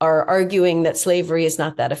are arguing that slavery is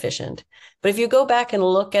not that efficient. But if you go back and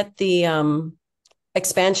look at the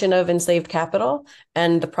expansion of enslaved capital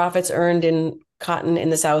and the profits earned in cotton in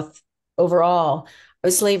the South overall,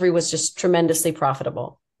 slavery was just tremendously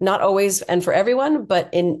profitable. Not always and for everyone, but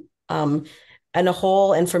in a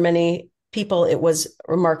whole and for many people, it was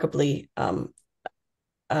remarkably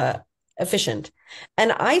efficient.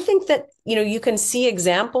 And I think that, you can see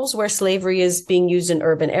examples where slavery is being used in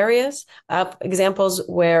urban areas, examples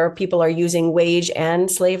where people are using wage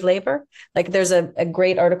and slave labor. Like there's a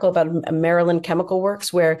great article about Maryland Chemical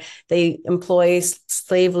Works where they employ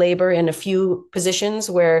slave labor in a few positions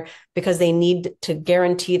because they need to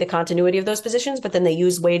guarantee the continuity of those positions, but then they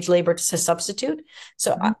use wage labor to substitute.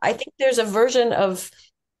 So I think there's a version of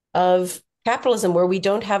capitalism where we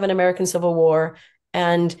don't have an American Civil War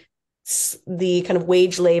and the kind of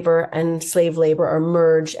wage labor and slave labor are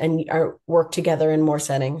merged and are work together in more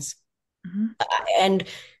settings. And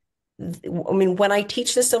I mean, when I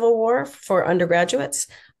teach the Civil War for undergraduates,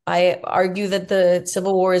 I argue that the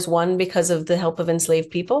Civil War is won because of the help of enslaved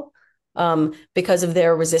people, because of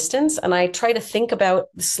their resistance. And I try to think about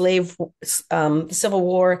the Civil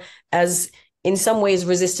War as in some ways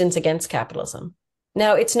resistance against capitalism.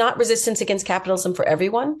 Now, it's not resistance against capitalism for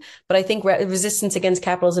everyone, but I think resistance against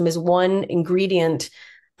capitalism is one ingredient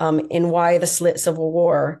in why the Civil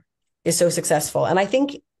War is so successful. And I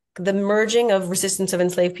think the merging of resistance of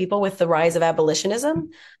enslaved people with the rise of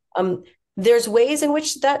abolitionism, there's ways in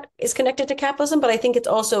which that is connected to capitalism, but I think it's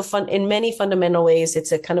also in many fundamental ways,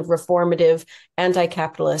 it's a kind of reformative,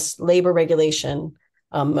 anti-capitalist labor regulation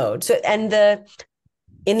mode. So,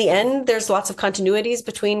 in the end, there's lots of continuities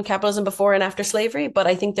between capitalism before and after slavery, but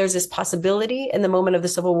I think there's this possibility in the moment of the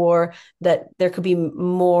Civil War that there could be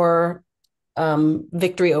more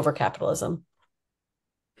victory over capitalism.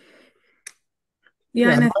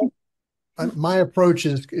 Yeah, my approach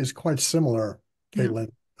is quite similar,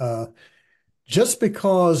 Caitlin. Yeah. Just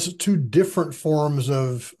because two different forms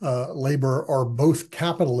of labor are both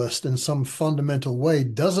capitalist in some fundamental way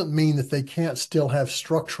doesn't mean that they can't still have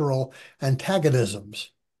structural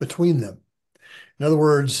antagonisms between them. In other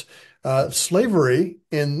words, slavery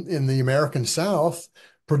in the American South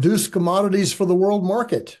produced commodities for the world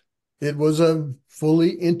market. It was a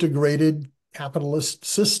fully integrated capitalist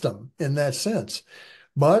system in that sense.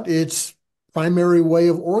 But its primary way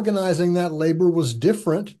of organizing that labor was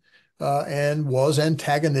different and was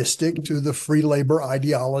antagonistic to the free labor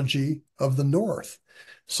ideology of the North.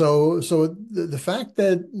 So the fact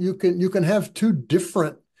that you can have two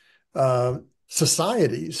different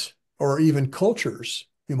societies or even cultures,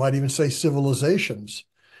 you might even say civilizations,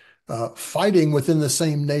 fighting within the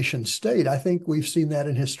same nation state, I think we've seen that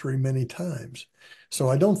in history many times. So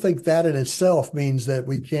I don't think that in itself means that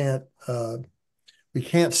we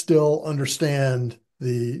can't still understand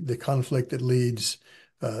the conflict that leads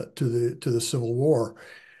to the Civil War.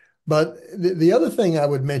 But the other thing I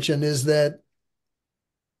would mention is that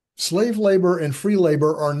slave labor and free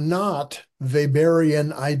labor are not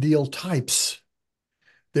Weberian ideal types.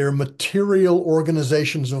 They're material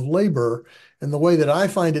organizations of labor. And the way that I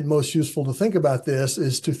find it most useful to think about this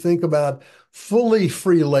is to think about fully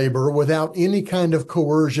free labor without any kind of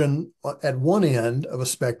coercion at one end of a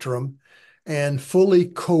spectrum, and fully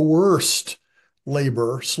coerced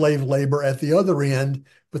labor, slave labor at the other end.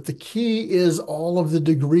 But the key is all of the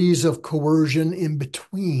degrees of coercion in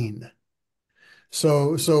between.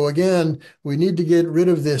 So again, we need to get rid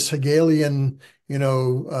of this Hegelian,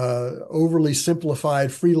 overly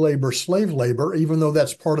simplified free labor, slave labor, even though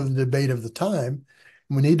that's part of the debate of the time.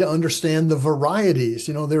 We need to understand the varieties.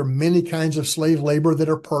 There are many kinds of slave labor that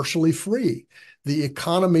are partially free. The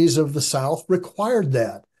economies of the South required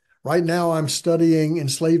that. Right now, I'm studying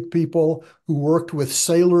enslaved people who worked with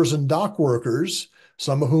sailors and dock workers,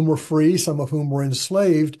 some of whom were free, some of whom were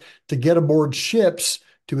enslaved, to get aboard ships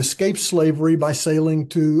to escape slavery by sailing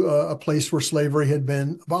to a place where slavery had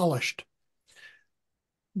been abolished.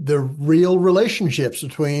 The real relationships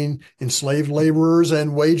between enslaved laborers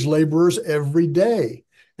and wage laborers every day.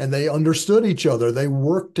 And they understood each other. They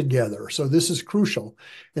worked together. So this is crucial.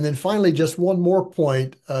 And then finally, just one more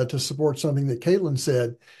point to support something that Caitlin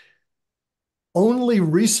said. Only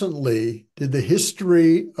recently did the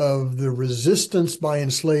history of the resistance by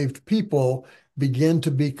enslaved people begin to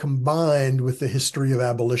be combined with the history of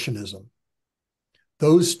abolitionism.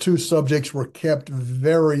 Those two subjects were kept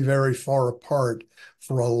very, very far apart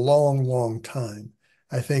for a long, long time.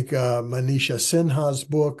 I think Manisha Sinha's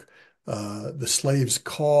book, The Slave's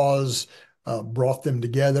Cause, brought them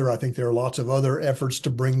together. I think there are lots of other efforts to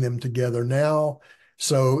bring them together now.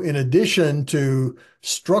 So in addition to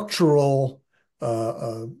structural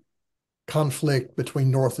conflict between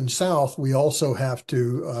North and South, we also have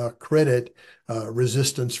to credit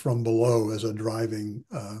resistance from below as a driving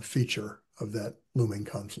feature of that looming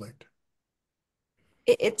conflict.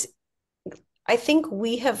 I think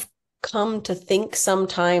we have come to think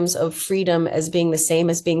sometimes of freedom as being the same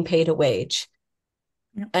as being paid a wage.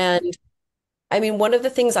 Yeah. And I mean, one of the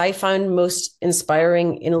things I found most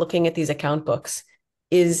inspiring in looking at these account books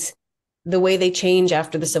is the way they change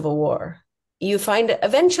after the Civil War. You find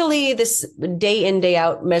eventually this day in, day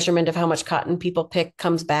out measurement of how much cotton people pick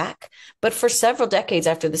comes back. But for several decades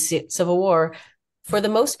after the Civil War, for the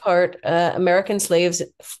most part, American slaves,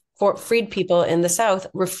 freed people in the South,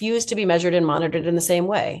 refused to be measured and monitored in the same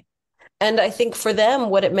way. And I think for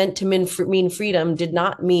them, what it meant to mean freedom did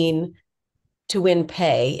not mean to win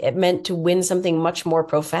pay. It meant to win something much more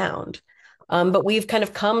profound. But we've kind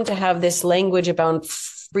of come to have this language about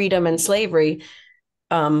freedom and slavery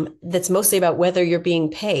that's mostly about whether you're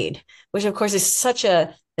being paid, which of course is such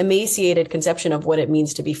a emaciated conception of what it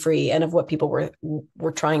means to be free and of what people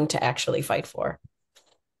were trying to actually fight for.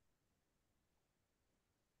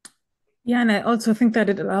 Yeah, and I also think that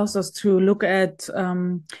it allows us to look at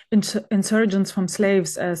insurgents from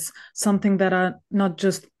slaves as something that are not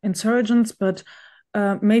just insurgents, but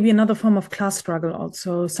maybe another form of class struggle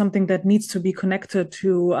also, something that needs to be connected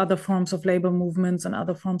to other forms of labor movements and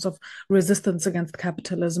other forms of resistance against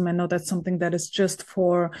capitalism. I know that's something that is just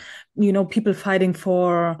for, people fighting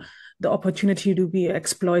for the opportunity to be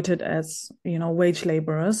exploited as, wage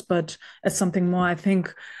laborers, but as something more, I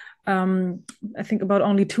think about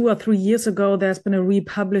only 2 or 3 years ago, there's been a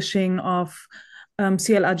republishing of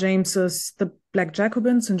C.L.R. James's The Black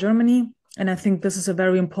Jacobins in Germany. And I think this is a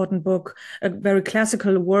very important book, a very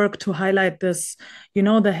classical work to highlight this,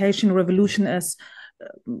 the Haitian Revolution as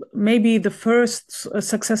maybe the first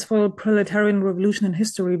successful proletarian revolution in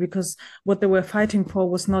history, because what they were fighting for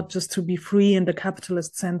was not just to be free in the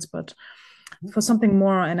capitalist sense, but for something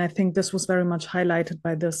more. And I think this was very much highlighted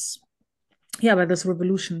by this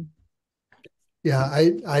revolution. Yeah,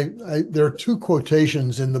 there are 2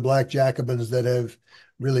 quotations in the Black Jacobins that have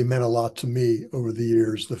really meant a lot to me over the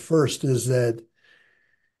years. The first is that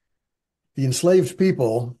the enslaved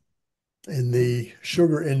people in the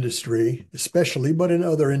sugar industry, especially, but in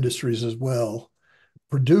other industries as well,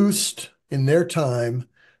 produced in their time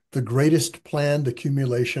the greatest planned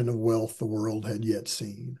accumulation of wealth the world had yet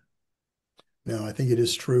seen. Now, I think it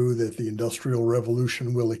is true that the Industrial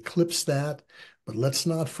Revolution will eclipse that, but let's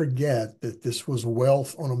not forget that this was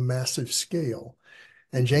wealth on a massive scale.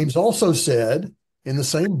 And James also said in the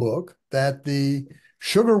same book that the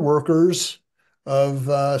sugar workers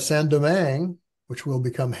of Saint-Domingue, which will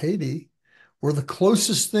become Haiti, were the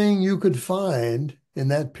closest thing you could find in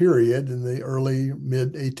that period, in the early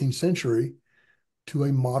mid-18th century, to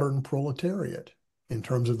a modern proletariat in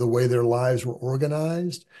terms of the way their lives were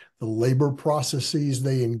organized, the labor processes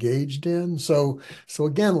they engaged in. So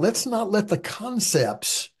again, let's not let the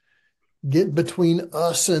concepts get between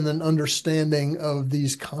us and an understanding of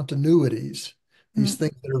these continuities, these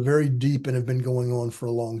things that are very deep and have been going on for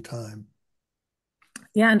a long time.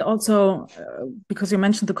 Yeah, and also because you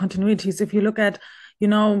mentioned the continuities, if you look at,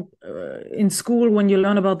 in school, when you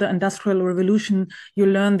learn about the Industrial Revolution, you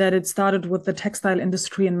learn that it started with the textile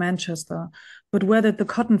industry in Manchester. But where did the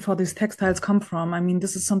cotton for these textiles come from? I mean,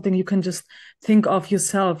 this is something you can just think of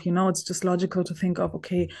yourself, it's just logical to think of,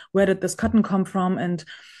 okay, where did this cotton come from? And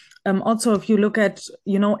also, if you look at,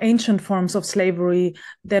 ancient forms of slavery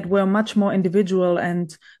that were much more individual,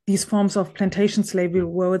 and these forms of plantation slavery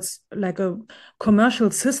where it's like a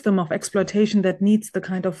commercial system of exploitation that needs the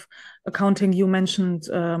kind of accounting you mentioned,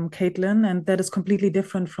 Caitlin, and that is completely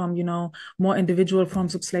different from, more individual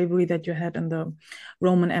forms of slavery that you had in the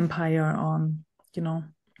Roman Empire No.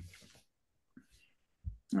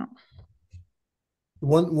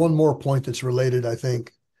 One more point that's related, I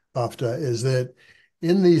think, Bafta, is that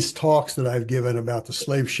in these talks that I've given about the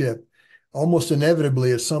slave ship, almost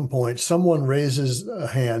inevitably at some point, someone raises a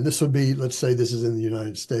hand. This would be, let's say this is in the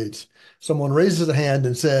United States. Someone raises a hand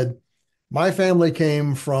and said, my family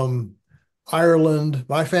came from Ireland.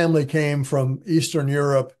 My family came from Eastern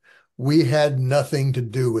Europe. We had nothing to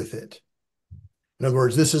do with it. In other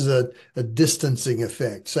words, this is a distancing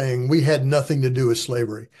effect, saying we had nothing to do with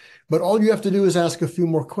slavery. But all you have to do is ask a few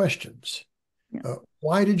more questions. Yeah.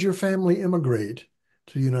 Why did your family immigrate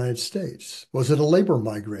to the United States? Was it a labor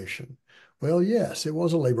migration? Well, yes, it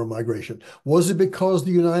was a labor migration. Was it because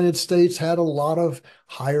the United States had a lot of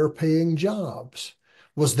higher paying jobs?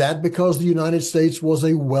 Was that because the United States was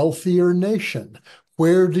a wealthier nation?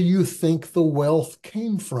 Where do you think the wealth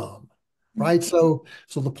came from? right? So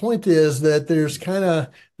the point is that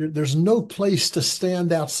there's no place to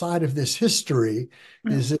stand outside of this history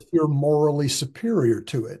as if you're morally superior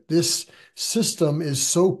to it. This system is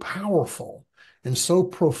so powerful and so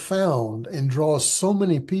profound and draws so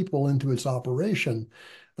many people into its operation.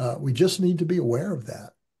 We just need to be aware of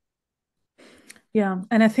that. Yeah,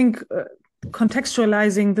 and I think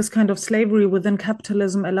contextualizing this kind of slavery within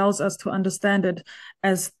capitalism allows us to understand it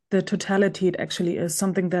as the totality it actually is,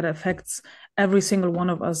 something that affects every single one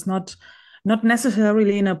of us, not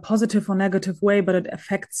necessarily in a positive or negative way, but it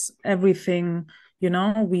affects everything.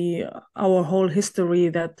 Our whole history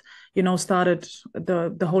that started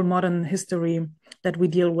the whole modern history that we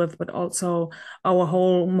deal with, but also our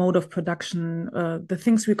whole mode of production, the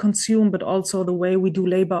things we consume, but also the way we do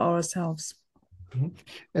labor ourselves.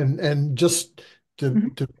 And just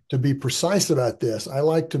to be precise about this, I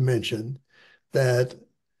like to mention that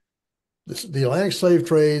the Atlantic slave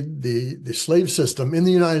trade, the slave system in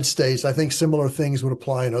the United States, I think similar things would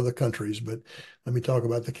apply in other countries, but let me talk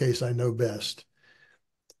about the case I know best.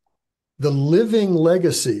 The living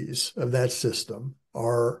legacies of that system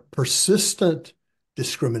are persistent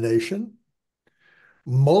discrimination,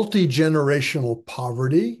 multi-generational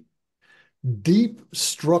poverty, deep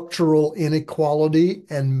structural inequality,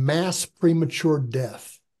 and mass premature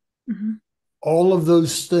death. Mm-hmm. All of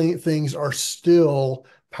those things are still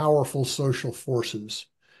powerful social forces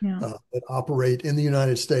that operate in the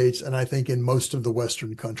United States, and I think in most of the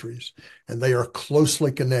Western countries. And they are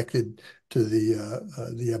closely connected to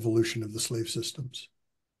the evolution of the slave systems.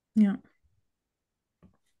 Yeah.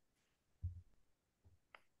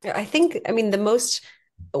 I think,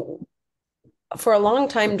 for a long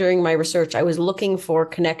time during my research, I was looking for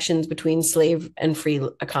connections between slave and free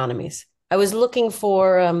economies. I was looking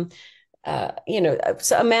for, a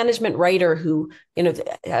management writer who,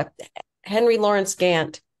 Henry Lawrence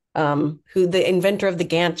Gantt, who the inventor of the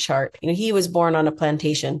Gantt chart, he was born on a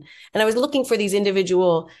plantation. And I was looking for these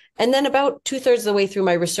individual, and then about 2/3 of the way through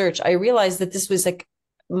my research, I realized that this was like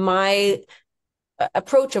my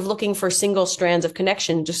approach of looking for single strands of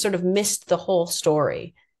connection just sort of missed the whole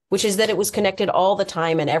story, which is that it was connected all the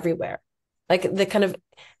time and everywhere. Like the kind of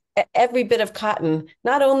every bit of cotton,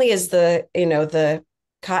 not only is the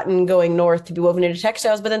cotton going north to be woven into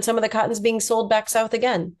textiles, but then some of the cotton's being sold back south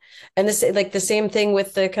again. And this, like the same thing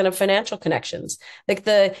with the kind of financial connections,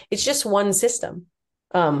 it's just one system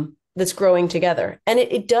that's growing together. And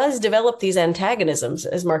it does develop these antagonisms,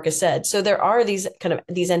 as Marcus said. So there are these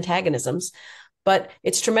antagonisms, but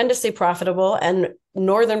it's tremendously profitable, and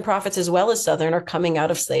Northern profits as well as Southern are coming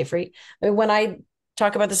out of slavery. I mean, when I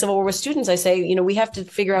talk about the Civil War with students, I say, we have to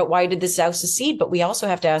figure out, why did the South secede? But we also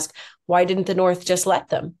have to ask, why didn't the North just let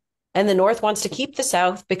them? And the North wants to keep the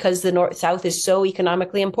South because the South is so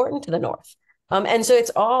economically important to the North. And so it's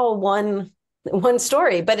all one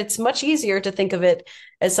story, but it's much easier to think of it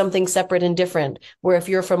as something separate and different, where if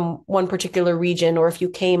you're from one particular region, or if you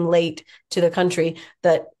came late to the country,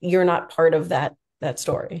 that you're not part of that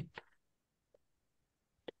story.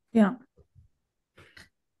 Yeah.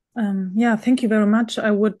 Thank you very much.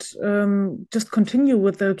 I would just continue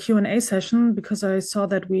with the Q&A session, because I saw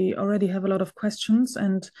that we already have a lot of questions,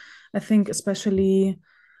 and I think especially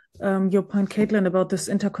your point, Caitlin, about this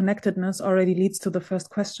interconnectedness already leads to the first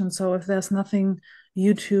question. So if there's nothing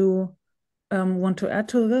you two want to add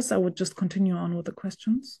to this, I would just continue on with the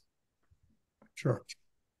questions. Sure.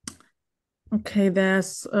 Okay,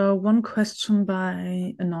 there's one question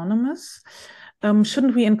by Anonymous.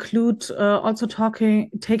 Shouldn't we include also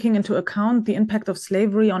taking into account the impact of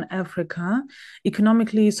slavery on Africa,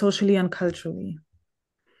 economically, socially, and culturally?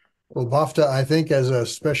 Well, Bafta, I think as a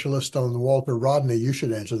specialist on Walter Rodney, you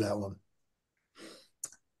should answer that one.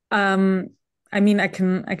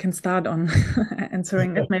 I can start on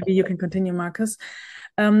answering it. Maybe you can continue, Marcus.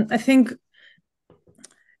 I think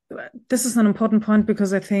this is an important point,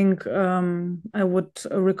 because I think I would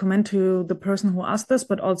recommend to the person who asked this,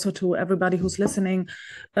 but also to everybody who's listening,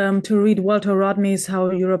 to read Walter Rodney's How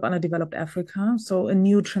Europe Underdeveloped Africa. So a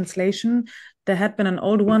new translation. There had been an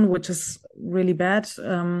old one, which is really bad,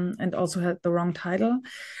 and also had the wrong title.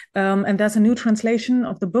 And there's a new translation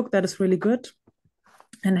of the book that is really good,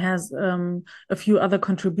 and has a few other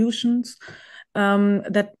contributions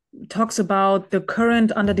that talks about the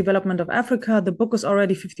current underdevelopment of Africa. The book is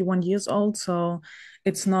already 51 years old, so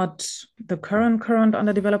it's not the current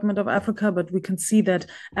underdevelopment of Africa, but we can see that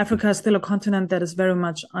Africa is still a continent that is very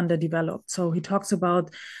much underdeveloped. So he talks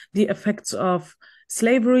about the effects of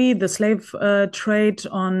slavery, the slave trade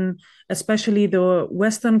on especially the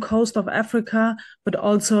western coast of Africa, but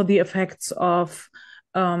also the effects of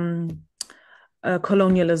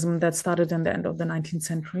colonialism that started in the end of the 19th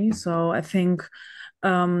century. So I think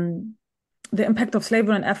the impact of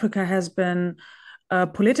slavery in Africa has been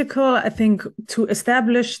political. I think to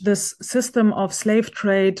establish this system of slave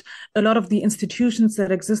trade, a lot of the institutions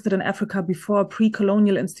that existed in Africa before,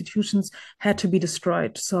 pre-colonial institutions, had to be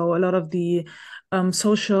destroyed. So a lot of the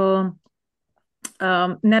social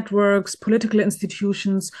networks, political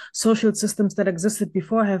institutions, social systems that existed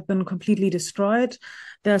before have been completely destroyed.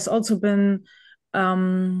 There's also been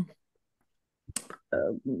a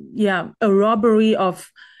robbery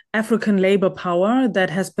of African labor power that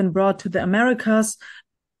has been brought to the Americas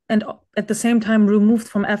and at the same time removed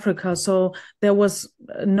from Africa. So there was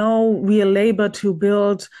no real labor to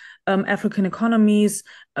build African economies,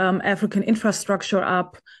 African infrastructure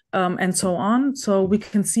up, and so on. So we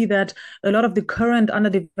can see that a lot of the current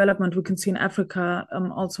underdevelopment we can see in Africa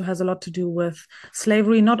also has a lot to do with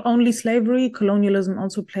slavery. Not only slavery, colonialism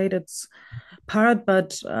also played its part,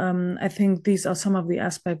 but I think these are some of the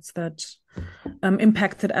aspects that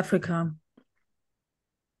impacted Africa.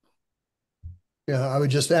 Yeah, I would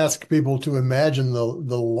just ask people to imagine the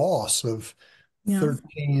loss of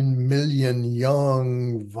 13 million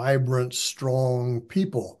young, vibrant, strong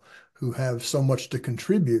people who have so much to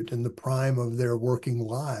contribute in the prime of their working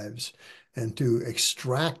lives, and to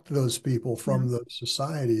extract those people from those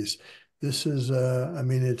societies. This is, I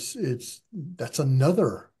mean, that's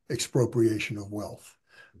another expropriation of wealth,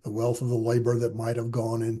 the wealth of the labor that might have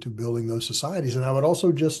gone into building those societies. And I would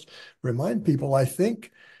also just remind people, I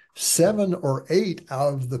think 7 or 8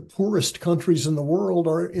 of the poorest countries in the world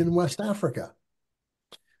are in West Africa.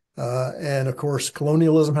 And of course,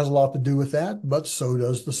 colonialism has a lot to do with that, but so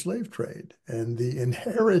does the slave trade and the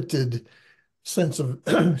inherited sense of,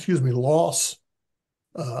 loss,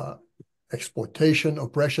 exploitation,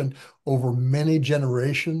 oppression over many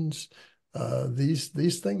generations.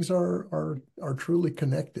 These things are truly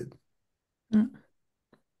connected. I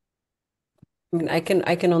mean, I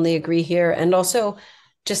can only agree here. And also,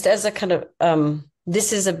 just as a kind of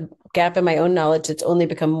this is a gap in my own knowledge that's only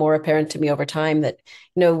become more apparent to me over time, that,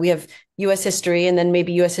 we have U.S. history, and then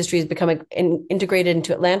maybe U.S. history is becoming integrated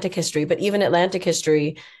into Atlantic history, but even Atlantic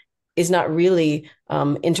history is not really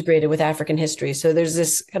integrated with African history. So there's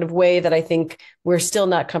this kind of way that I think we're still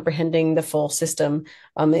not comprehending the full system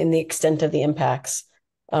in the extent of the impacts.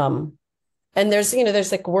 And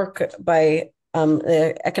there's like work by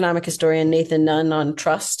the economic historian Nathan Nunn on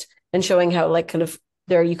trust, and showing how like kind of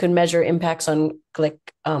there you can measure impacts on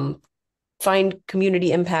find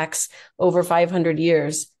community impacts over 500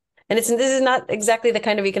 years. And this is not exactly the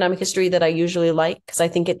kind of economic history that I usually like, because I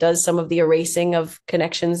think it does some of the erasing of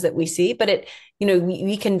connections that we see, but it,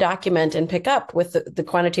 we can document and pick up with the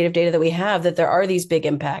quantitative data that we have that there are these big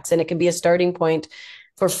impacts, and it can be a starting point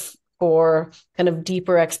for kind of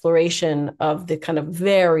deeper exploration of the kind of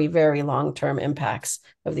very, very long-term impacts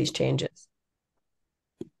of these changes.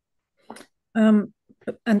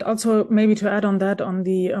 And also maybe to add on that, on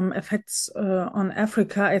the effects on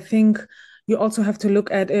Africa, I think you also have to look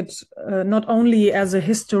at it not only as a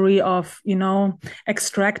history of,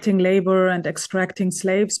 extracting labor and extracting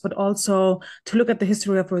slaves, but also to look at the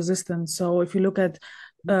history of resistance. So if you look at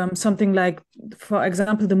something like, for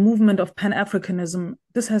example, the movement of Pan-Africanism,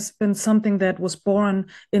 this has been something that was born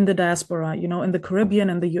in the diaspora, in the Caribbean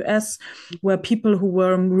and the US, where people who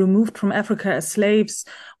were removed from Africa as slaves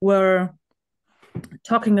were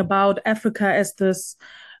talking about Africa as this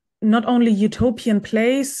not only utopian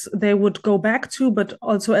place they would go back to, but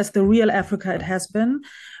also as the real Africa it has been.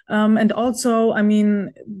 And also, I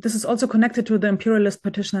mean, this is also connected to the imperialist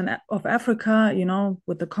partition of Africa,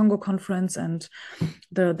 with the Congo Conference and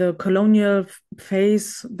the colonial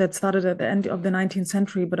phase that started at the end of the 19th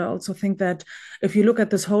century. But I also think that if you look at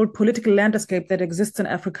this whole political landscape that exists in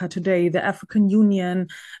Africa today, the African Union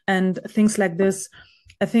and things like this,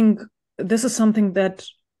 I think this is something that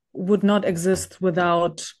would not exist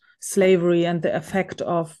without slavery and the effect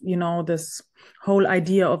of, this whole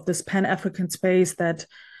idea of this Pan-African space that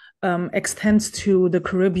extends to the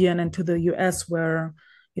Caribbean and to the US, where,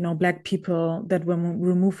 Black people that were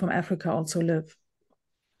removed from Africa also live.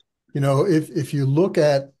 If you look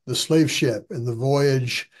at the slave ship and the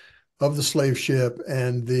voyage of the slave ship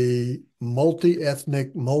and the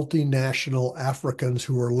multi-ethnic, multinational Africans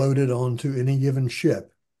who are loaded onto any given ship,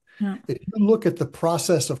 if you look at the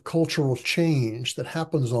process of cultural change that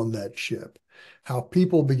happens on that ship, how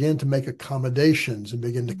people begin to make accommodations and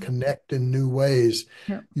begin to connect in new ways,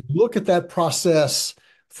 you look at that process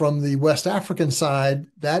from the West African side,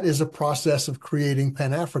 that is a process of creating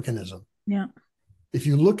Pan-Africanism. Yeah. If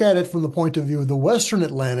you look at it from the point of view of the Western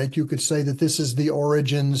Atlantic, you could say that this is the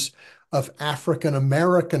origins of African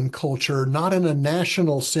American culture, not in a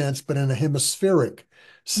national sense, but in a hemispheric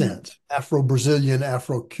sense, Afro-Brazilian,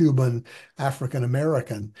 Afro-Cuban, African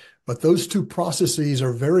American. But those two processes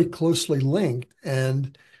are very closely linked.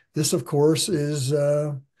 And this, of course, is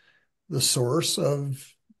the source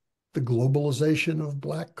of the globalization of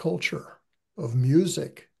Black culture, of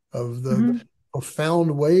music, of the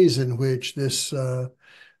profound ways in which this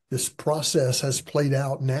process has played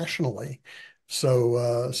out nationally.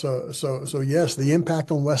 So yes, the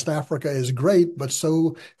impact on West Africa is great, but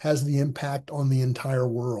so has the impact on the entire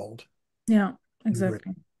world. Yeah,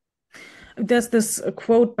 exactly. There's this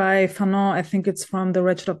quote by Fanon, I think it's from The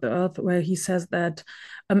Wretched of the Earth, where he says that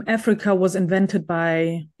Africa was invented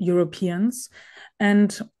by Europeans.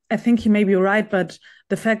 And I think he may be right, but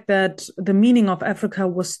the fact that the meaning of Africa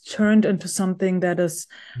was turned into something that is,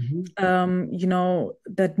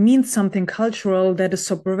 that means something cultural, that is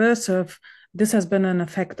subversive, this has been an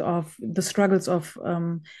effect of the struggles of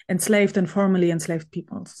enslaved and formerly enslaved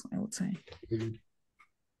peoples, I would say.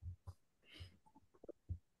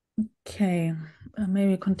 Okay,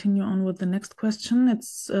 maybe continue on with the next question.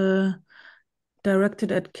 It's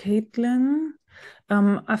directed at Caitlin.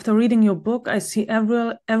 After reading your book, I see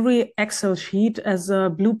every Excel sheet as a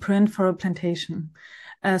blueprint for a plantation.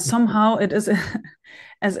 Somehow it is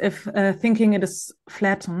as if thinking it is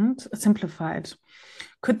flattened, simplified.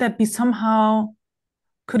 Could it be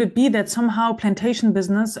that somehow plantation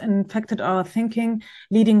business infected our thinking,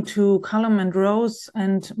 leading to column and rows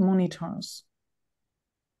and monitors?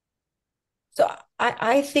 So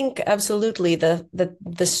I think absolutely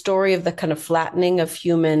the story of the kind of flattening of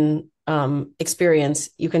human experience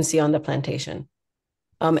you can see on the plantation.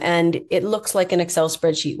 And it looks like an Excel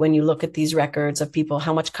spreadsheet when you look at these records of people,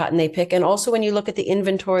 how much cotton they pick. And also when you look at the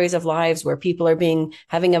inventories of lives where people are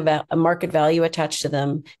having a market value attached to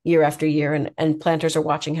them year after year, and planters are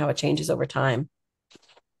watching how it changes over time.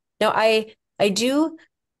 Now, I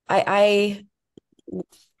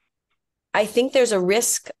think there's a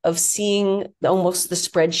risk of seeing almost the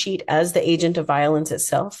spreadsheet as the agent of violence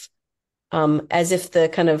itself, as if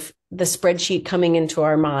the spreadsheet coming into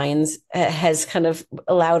our minds has kind of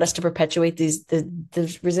allowed us to perpetuate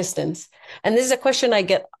the resistance. And this is a question I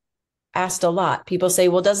get asked a lot. People say,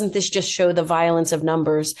 well, doesn't this just show the violence of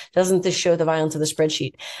numbers? Doesn't this show the violence of the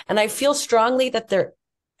spreadsheet? And I feel strongly that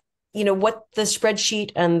what the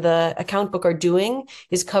spreadsheet and the account book are doing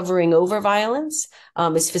is covering over violence,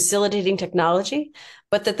 is facilitating technology,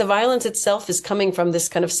 but that the violence itself is coming from this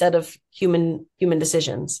kind of set of human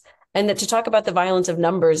decisions. And that to talk about the violence of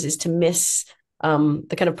numbers is to miss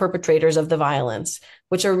the kind of perpetrators of the violence,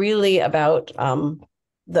 which are really about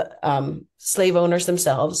the slave owners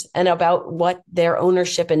themselves and about what their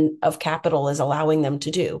ownership of capital is allowing them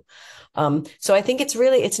to do. So I think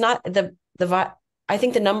it's not I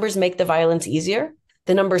think the numbers make the violence easier.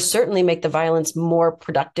 The numbers certainly make the violence more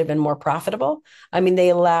productive and more profitable. I mean, they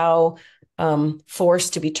allow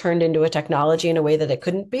force to be turned into a technology in a way that it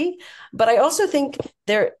couldn't be. But I also think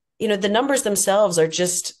the numbers themselves are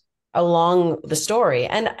just along the story.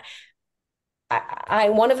 And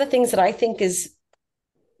one of the things that I think is,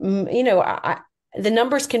 the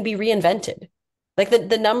numbers can be reinvented. Like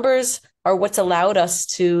the numbers are what's allowed us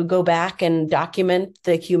to go back and document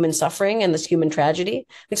the human suffering and this human tragedy.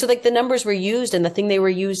 And so the numbers were used, and the thing they were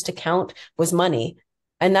used to count was money.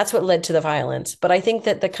 And that's what led to the violence. But I think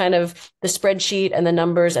that the spreadsheet and the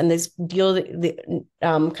numbers and this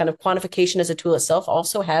kind of quantification as a tool itself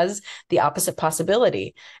also has the opposite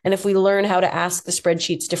possibility. And if we learn how to ask the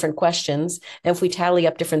spreadsheets different questions, and if we tally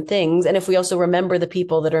up different things, and if we also remember the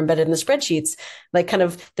people that are embedded in the spreadsheets,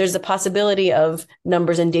 there's the possibility of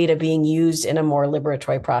numbers and data being used in a more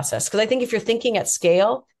liberatory process. Because I think if you're thinking at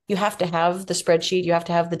scale, you have to have the spreadsheet, you have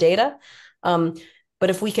to have the data. But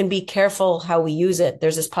if we can be careful how we use it,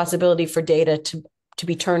 there's this possibility for data to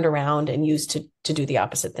be turned around and used to do the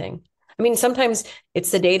opposite thing. I mean, sometimes it's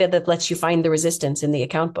the data that lets you find the resistance in the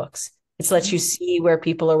account books. It lets you see where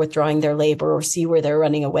people are withdrawing their labor or see where they're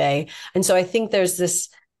running away. And so I think there's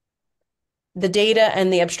the data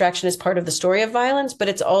and the abstraction is part of the story of violence, but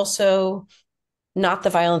it's also not the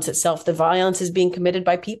violence itself. The violence is being committed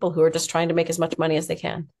by people who are just trying to make as much money as they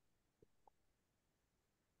can.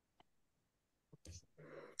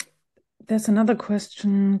 There's another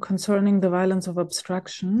question concerning the violence of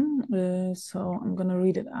abstraction. So I'm going to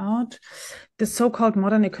read it out. The so-called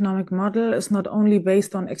modern economic model is not only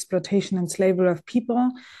based on exploitation and slavery of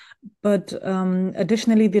people, but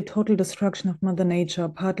additionally the total destruction of Mother Nature,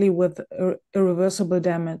 partly with irreversible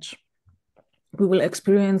damage. We will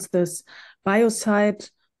experience this biocide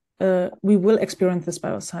we will experience this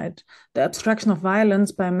biocide. The abstraction of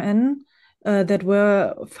violence by men that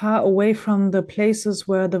were far away from the places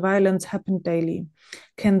where the violence happened daily.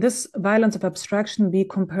 Can this violence of abstraction be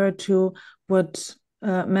compared to what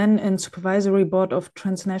men in supervisory board of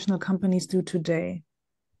transnational companies do today?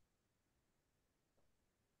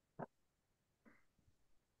 I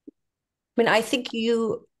mean, I think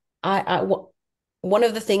one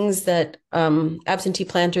of the things that absentee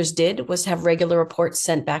planters did was have regular reports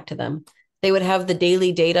sent back to them. They would have the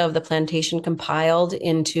daily data of the plantation compiled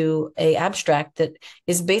into an abstract that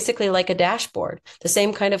is basically like a dashboard, the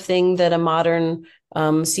same kind of thing that a modern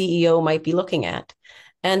CEO might be looking at.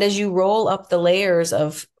 And as you roll up the layers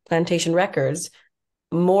of plantation records,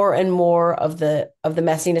 more and more of the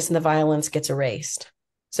messiness and the violence gets erased.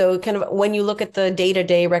 So kind of when you look at the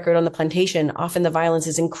day-to-day record on the plantation, often the violence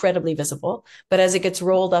is incredibly visible, but as it gets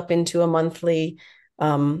rolled up into a monthly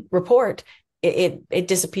report, it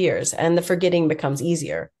disappears and the forgetting becomes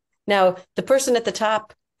easier. Now, the person at the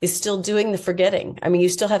top is still doing the forgetting. I mean, you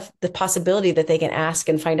still have the possibility that they can ask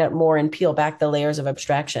and find out more and peel back the layers of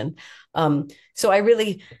abstraction. So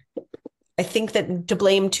I think that to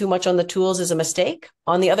blame too much on the tools is a mistake.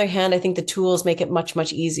 On the other hand, I think the tools make it much,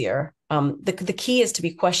 much easier. The key is to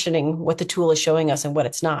be questioning what the tool is showing us and what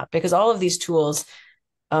it's not, because all of these tools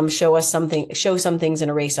show some things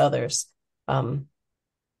and erase others.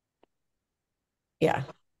 Yeah.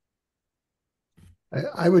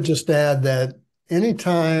 I would just add that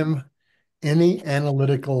anytime any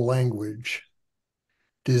analytical language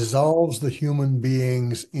dissolves the human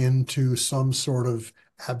beings into some sort of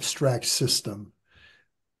abstract system,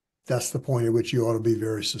 that's the point at which you ought to be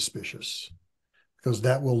very suspicious, because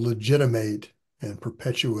that will legitimate and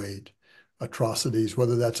perpetuate atrocities,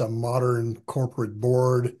 whether that's a modern corporate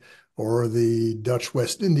board or the Dutch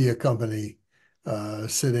West India Company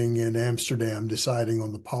sitting in Amsterdam deciding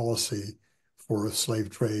on the policy for slave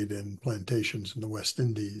trade and plantations in the West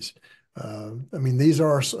Indies. I mean, these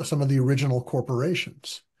are some of the original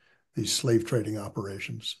corporations, these slave trading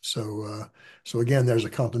operations. So again, there's a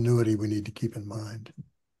continuity we need to keep in mind.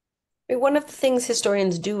 One of the things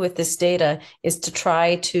historians do with this data is to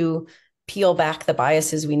try to peel back the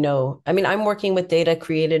biases we know. I mean, I'm working with data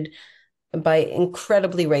created by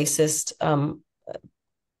incredibly racist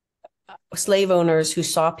slave owners who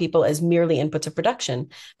saw people as merely inputs of production.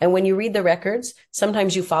 And when you read the records,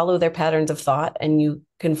 sometimes you follow their patterns of thought and you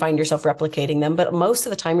can find yourself replicating them. But most of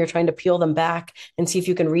the time, you're trying to peel them back and see if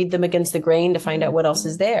you can read them against the grain to find out what else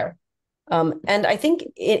is there. And I think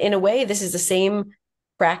in a way, this is the same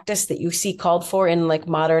practice that you see called for in like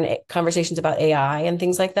modern conversations about AI and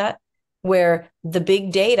things like that, where the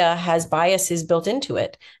big data has biases built into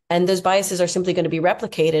it. And those biases are simply going to be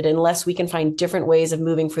replicated unless we can find different ways of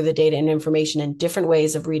moving through the data and information and different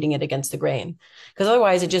ways of reading it against the grain. Because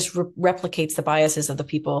otherwise it just replicates the biases of the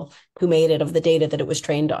people who made it, of the data that it was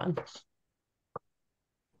trained on.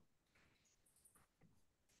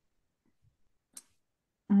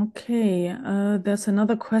 Okay, there's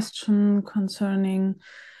another question concerning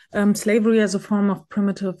slavery as a form of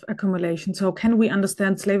primitive accumulation. So can we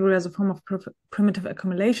understand slavery as a form of primitive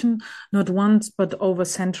accumulation, not once, but over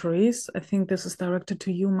centuries? I think this is directed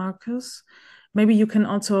to you, Marcus. Maybe you can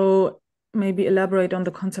also maybe elaborate on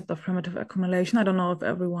the concept of primitive accumulation. I don't know if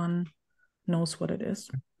everyone knows what it is.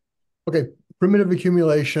 Okay, primitive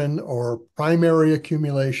accumulation or primary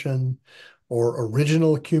accumulation or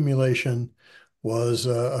original accumulation was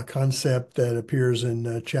a concept that appears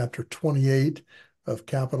in chapter 28 of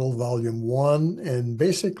Capital, Volume 1. And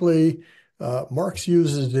basically, Marx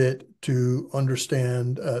uses it to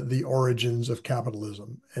understand the origins of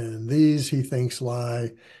capitalism. And these, he thinks,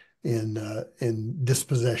 lie in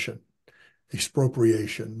dispossession,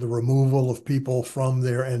 expropriation, the removal of people from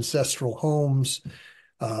their ancestral homes.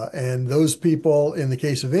 And those people, in the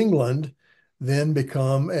case of England, then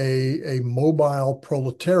become a mobile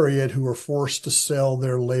proletariat who are forced to sell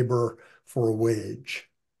their labor for a wage.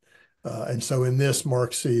 And so in this,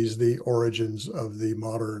 Marx sees the origins of the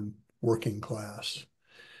modern working class.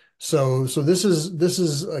 So this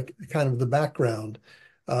is a kind of the background.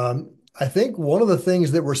 I think one of the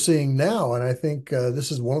things that we're seeing now, and I think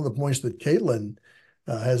this is one of the points that Caitlin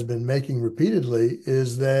has been making repeatedly,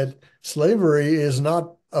 is that slavery is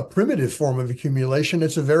not a primitive form of accumulation.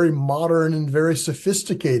 It's a very modern and very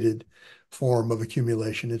sophisticated form of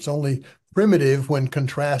accumulation. It's only primitive when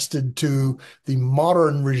contrasted to the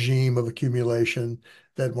modern regime of accumulation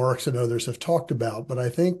that Marx and others have talked about. But I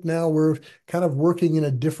think now we're kind of working in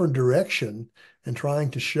a different direction and trying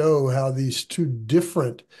to show how these two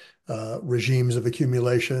different regimes of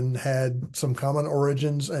accumulation had some common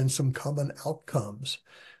origins and some common outcomes.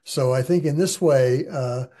 So I think in this way,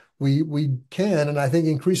 we can, and I think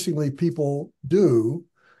increasingly people do.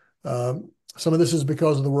 Some of this is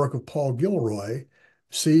because of the work of Paul Gilroy,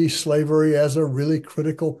 see slavery as a really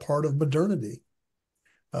critical part of modernity.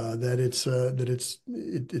 That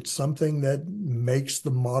it's something that makes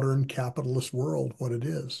the modern capitalist world what it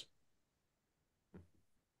is.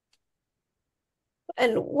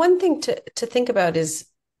 And one thing to think about is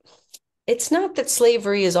it's not that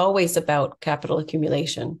slavery is always about capital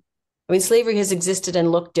accumulation. I mean, slavery has existed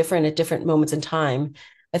and looked different at different moments in time.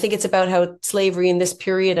 I think it's about how slavery in this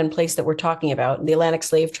period and place that we're talking about, the Atlantic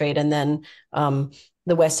slave trade, and then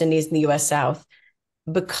the West Indies and the US South,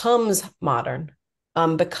 becomes modern,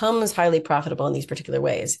 becomes highly profitable in these particular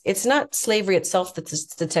ways. It's not slavery itself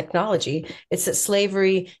that's the technology. It's that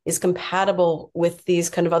slavery is compatible with these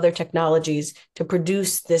kind of other technologies to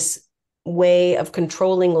produce this way of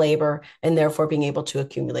controlling labor and therefore being able to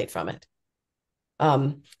accumulate from it.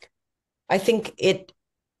 I think it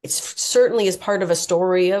certainly is part of a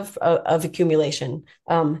story of accumulation.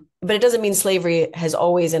 But it doesn't mean slavery has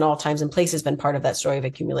always in all times and places been part of that story of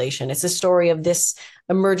accumulation. It's a story of this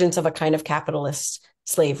emergence of a kind of capitalist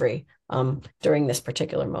slavery during this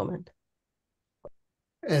particular moment.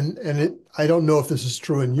 And I don't know if this is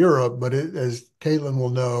true in Europe, but as Caitlin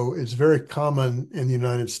will know, it's very common in the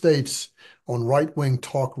United States on right-wing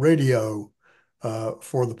talk radio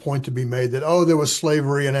for the point to be made that, oh, there was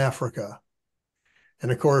slavery in Africa.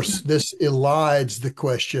 And of course, this elides the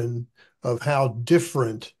question of how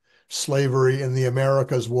different slavery in the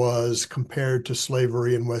Americas was compared to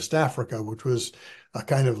slavery in West Africa, which was a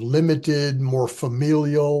kind of limited, more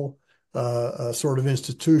familial sort of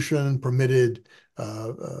institution, permitted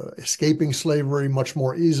escaping slavery much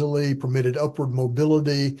more easily, permitted upward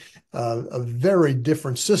mobility, a very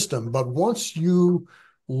different system. But once you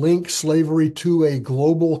link slavery to a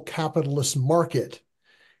global capitalist market,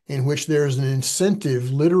 in which there's an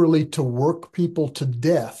incentive literally to work people to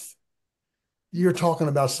death, you're talking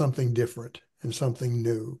about something different and something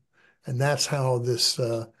new. And that's how this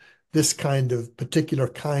kind of particular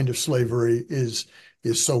kind of slavery is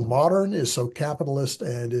so modern, is so capitalist,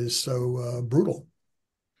 and is so brutal.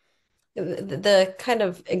 The kind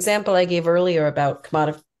of example I gave earlier about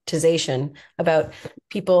commoditization, about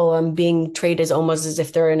people being traded almost as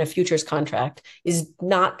if they're in a futures contract, is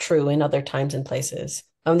not true in other times and places.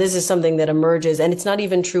 This is something that emerges, and it's not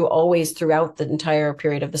even true always throughout the entire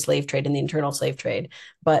period of the slave trade and the internal slave trade,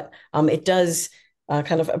 but it does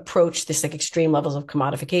kind of approach this like extreme levels of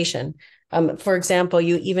commodification. For example,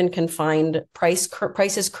 you even can find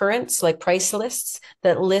prices currents, like price lists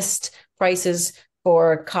that list prices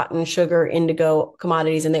for cotton, sugar, indigo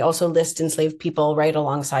commodities, and they also list enslaved people right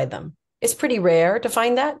alongside them. It's pretty rare to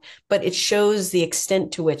find that, but it shows the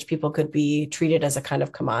extent to which people could be treated as a kind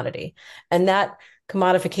of commodity. And that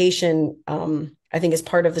commodification, I think, is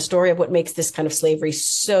part of the story of what makes this kind of slavery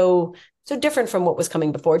so different from what was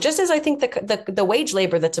coming before. Just as I think the wage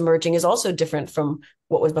labor that's emerging is also different from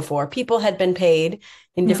what was before. People had been paid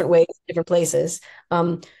in different ways, different places,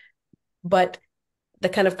 but the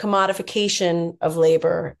kind of commodification of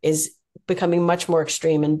labor is becoming much more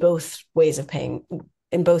extreme in both ways of paying,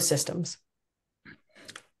 in both systems.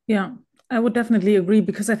 Yeah. I would definitely agree,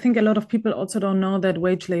 because I think a lot of people also don't know that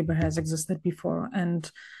wage labor has existed before. And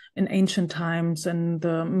in ancient times and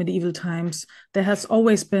the medieval times, there has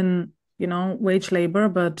always been, wage labor,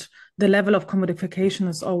 but the level of commodification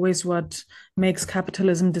is always what makes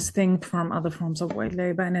capitalism distinct from other forms of wage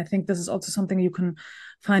labor. And I think this is also something you can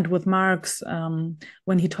find with Marx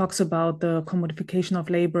when he talks about the commodification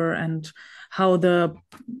of labor and how the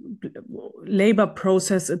labor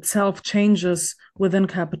process itself changes within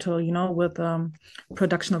capital, with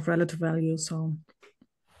production of relative value. So,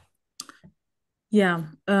 yeah.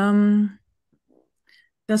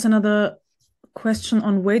 There's another question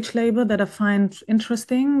on wage labor that I find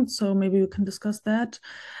interesting. So maybe we can discuss that.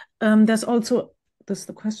 There's also, this is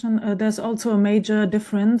the question, there's also a major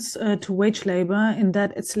difference to wage labor in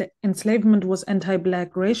that enslavement was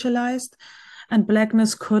anti-Black racialized, and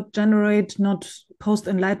Blackness could generate not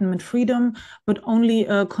post-Enlightenment freedom, but only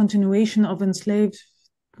a continuation of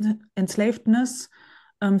ensslavedness.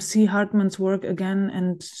 See Hartman's work again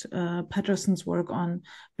and Patterson's work on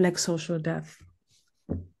Black social death.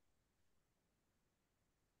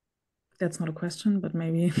 That's not a question, but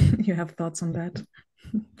maybe you have thoughts on that.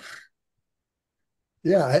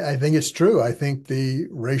 Yeah, I think it's true. I think the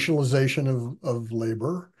racialization of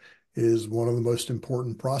labor is one of the most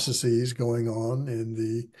important processes going on in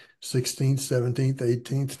the 16th, 17th,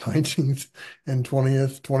 18th, 19th, and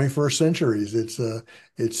 20th, 21st centuries.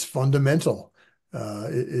 It's fundamental.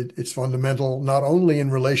 It's fundamental not only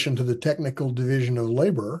in relation to the technical division of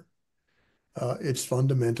labor, it's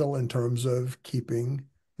fundamental in terms of keeping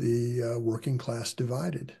the working class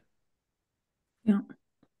divided. Yeah.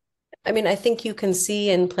 I mean, I think you can see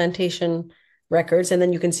in plantation records, and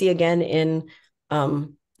then you can see again in,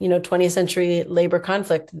 20th century labor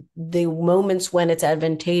conflict, the moments when it's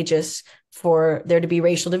advantageous for there to be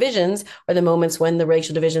racial divisions are the moments when the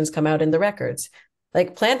racial divisions come out in the records.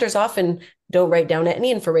 Like planters often don't write down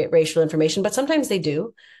any racial information, but sometimes they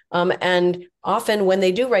do. And often when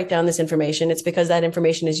they do write down this information, it's because that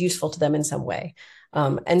information is useful to them in some way.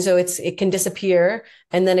 And so it can disappear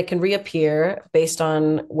and then it can reappear based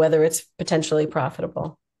on whether it's potentially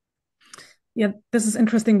profitable. Yeah, this is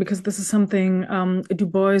interesting because this is something Du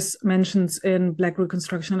Bois mentions in Black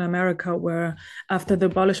Reconstruction in America, where after the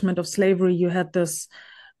abolishment of slavery, you had this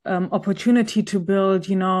opportunity to build,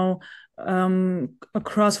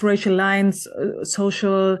 across racial lines,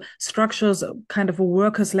 social structures, kind of a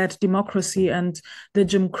workers-led democracy. And the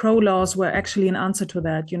Jim Crow laws were actually an answer to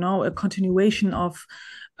that, a continuation of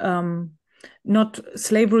not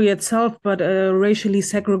slavery itself, but a racially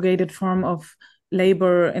segregated form of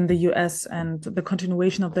labor in the US and the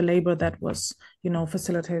continuation of the labor that was,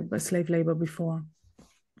 facilitated by slave labor before.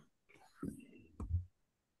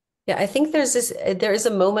 Yeah, I think there is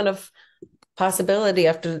a moment of possibility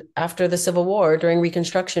after the Civil War during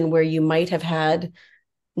Reconstruction where you might have had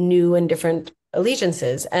new and different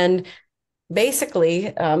allegiances. And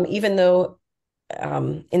basically, even though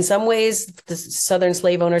in some ways the Southern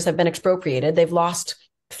slave owners have been expropriated, they've lost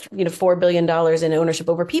 $4 billion in ownership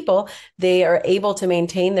over people, they are able to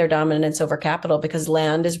maintain their dominance over capital because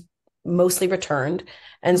land is mostly returned.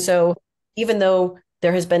 And so even though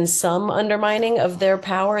there has been some undermining of their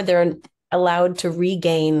power, they're allowed to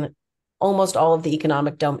regain almost all of the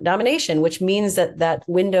economic domination, which means that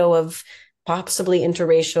window of possibly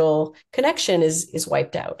interracial connection is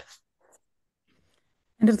wiped out.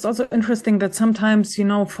 And it's also interesting that sometimes,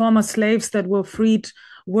 former slaves that were freed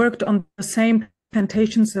worked on the same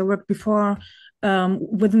plantations they worked before,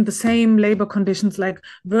 within the same labor conditions. Like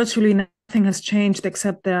virtually nothing has changed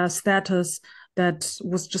except their status that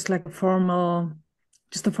was just like a formal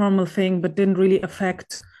thing, but didn't really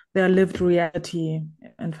affect their lived reality,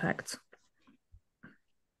 in fact.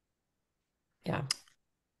 Yeah.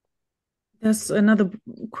 There's another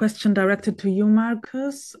question directed to you,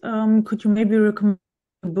 Marcus. Could you maybe recommend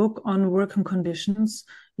a book on working conditions,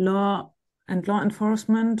 law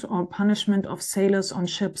enforcement, or punishment of sailors on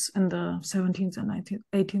ships in the 17th and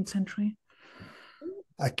 18th century?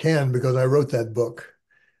 I can, because I wrote that book.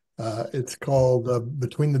 It's called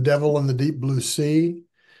Between the Devil and the Deep Blue Sea,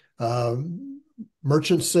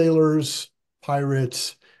 Merchant Sailors,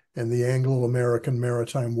 Pirates, and the Anglo-American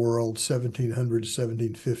Maritime World, 1700 to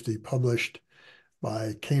 1750, published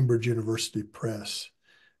by Cambridge University Press.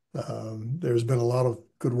 There's been a lot of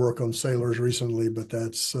good work on sailors recently, but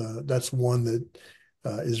that's one that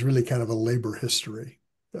is really kind of a labor history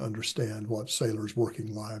to understand what sailors'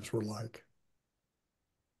 working lives were like.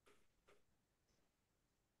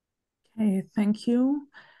 Okay, thank you.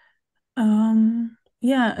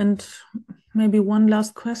 Yeah, and maybe one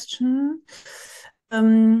last question.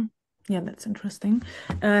 Yeah, that's interesting.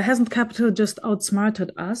 Hasn't capital just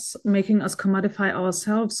outsmarted us, making us commodify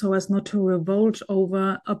ourselves so as not to revolt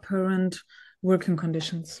over apparent working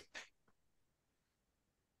conditions?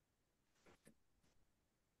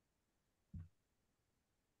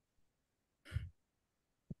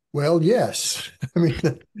 Well, yes. I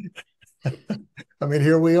mean,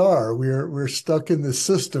 here we are. We're stuck in the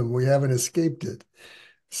system. We haven't escaped it.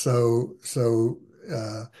 So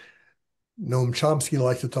Noam Chomsky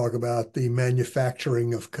likes to talk about the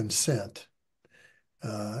manufacturing of consent,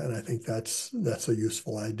 and I think that's a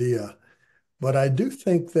useful idea. But I do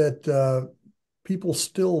think that people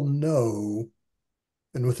still know,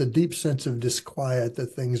 and with a deep sense of disquiet, that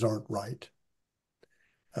things aren't right.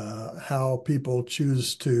 How people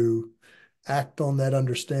choose to act on that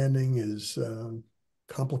understanding is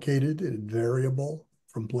complicated and variable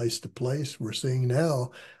from place to place. We're seeing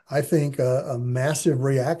now, I think, a massive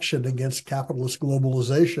reaction against capitalist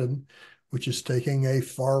globalization, which is taking a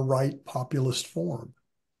far-right populist form.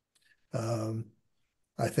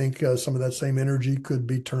 I think some of that same energy could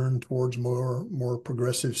be turned towards more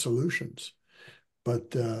progressive solutions.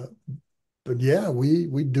 But yeah,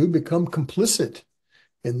 we do become complicit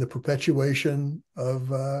in the perpetuation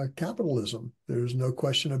of capitalism. There's no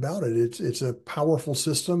question about it. It's a powerful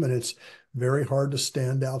system, and it's very hard to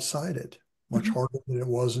stand outside it, much harder than it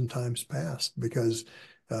was in times past, because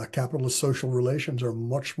capitalist social relations are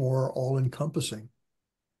much more all-encompassing.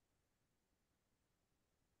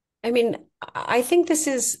 I mean, I think this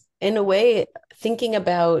is, in a way, thinking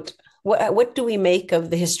about what do we make of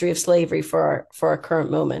the history of slavery for our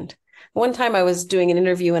current moment? One time I was doing an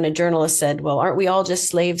interview and a journalist said, well, aren't we all just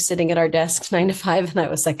slaves sitting at our desks 9 to 5? And I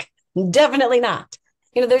was like, definitely not.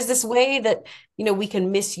 There's this way that, we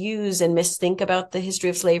can misuse and misthink about the history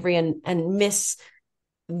of slavery and miss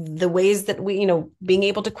the ways that we, being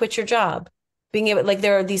able to quit your job, being able, like,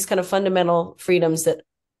 there are these kind of fundamental freedoms that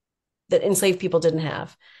enslaved people didn't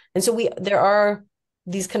have. And so there are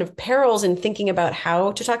these kind of perils in thinking about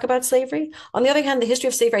how to talk about slavery. On the other hand, the history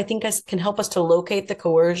of slavery, I think, can help us to locate the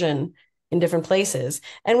coercion in different places.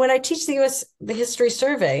 And when I teach the history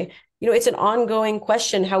survey, it's an ongoing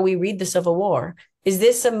question how we read the Civil War. Is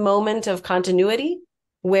this a moment of continuity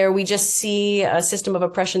where we just see a system of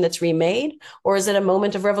oppression that's remade? Or is it a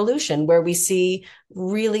moment of revolution where we see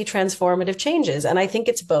really transformative changes? And I think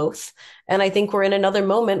it's both. And I think we're in another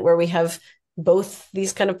moment where we have both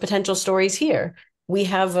these kind of potential stories here. We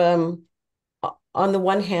have, on the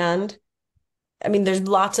one hand, I mean, there's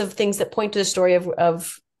lots of things that point to the story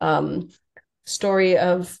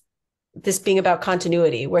of this being about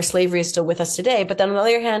continuity, where slavery is still with us today. But then on the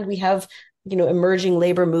other hand, we have, emerging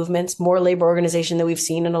labor movements, more labor organization than we've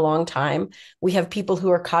seen in a long time. We have people who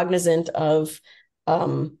are cognizant of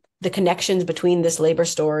the connections between this labor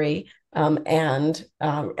story and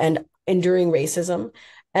enduring racism.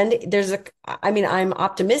 And I'm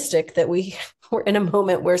optimistic that we're in a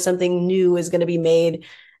moment where something new is going to be made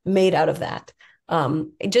out of that.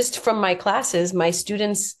 Just from my classes, my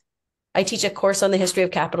students, I teach a course on the history of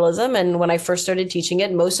capitalism. And when I first started teaching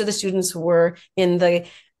it, most of the students were in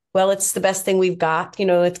it's the best thing we've got.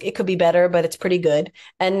 It could be better, but it's pretty good.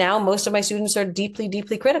 And now most of my students are deeply,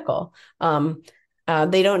 deeply critical.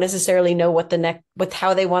 They don't necessarily know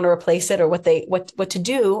how they want to replace it or what to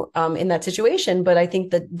do in that situation. But I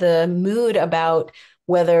think that the mood about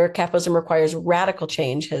whether capitalism requires radical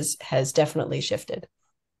change has definitely shifted.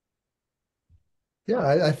 Yeah,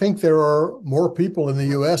 I think there are more people in the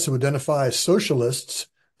U.S. who identify as socialists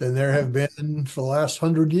than there have been for the last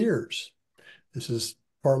 100 years. This is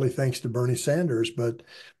partly thanks to Bernie Sanders, but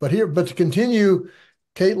to continue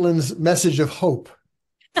Caitlin's message of hope,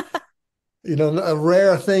 a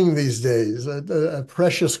rare thing these days, a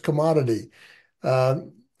precious commodity. I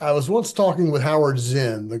was once talking with Howard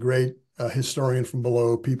Zinn, the great historian from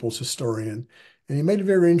below, people's historian, and he made a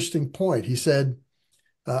very interesting point. He said,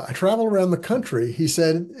 I travel around the country, he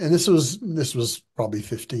said, and this was probably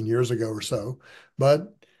 15 years ago or so,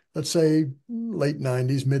 but let's say late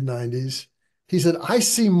 90s, mid 90s. He said, I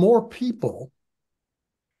see more people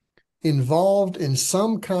involved in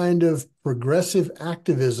some kind of progressive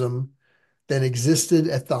activism than existed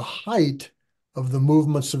at the height of the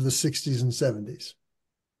movements of the 60s and 70s.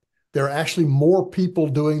 There are actually more people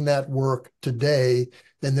doing that work today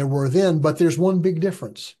than there were then, but there's one big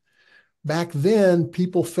difference. Back then,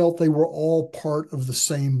 people felt they were all part of the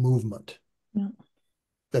same movement,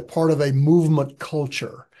 that part of a movement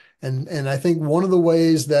culture. And I think one of the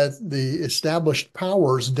ways that the established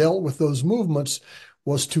powers dealt with those movements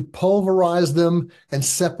was to pulverize them and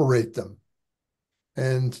separate them.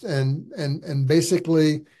 And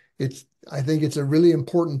basically, I think it's a really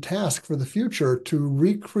important task for the future to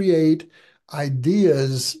recreate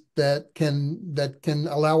ideas that can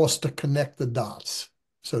allow us to connect the dots,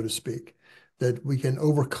 so to speak, that we can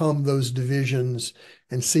overcome those divisions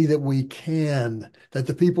and see that that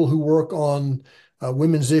the people who work on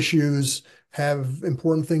women's issues have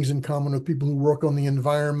important things in common with people who work on the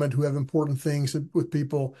environment, who have important things with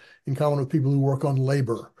people in common with people who work on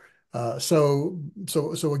labor. So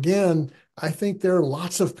again, I think there are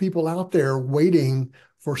lots of people out there waiting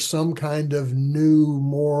for some kind of new,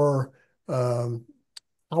 more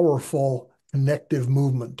powerful connective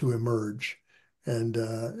movement to emerge. And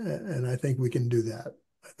I think we can do that.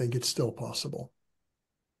 I think it's still possible.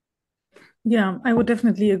 Yeah, I would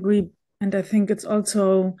definitely agree. And I think it's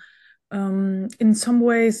also, in some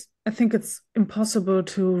ways, I think it's impossible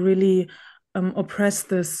to really oppress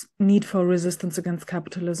this need for resistance against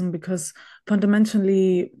capitalism, because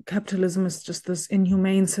fundamentally, capitalism is just this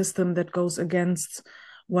inhumane system that goes against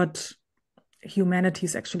what humanity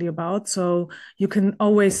is actually about. So you can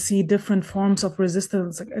always see different forms of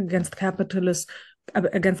resistance against capitalism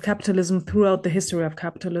throughout the history of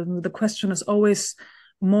capitalism. The question is always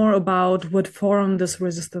more about what form this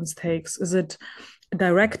resistance takes. Is it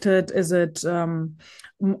directed? Is it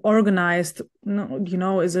organized?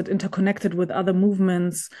 Is it interconnected with other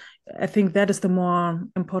movements? I think that is the more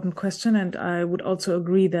important question. And I would also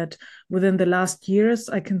agree that within the last years,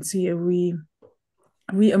 I can see a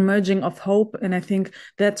re-emerging of hope. And I think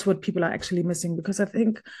that's what people are actually missing, because I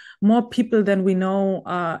think more people than we know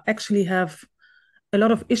actually have a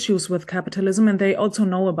lot of issues with capitalism, and they also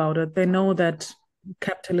know about it. They know that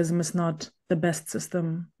capitalism is not the best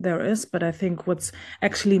system there is, but I think what's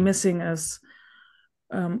actually missing is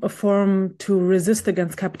a form to resist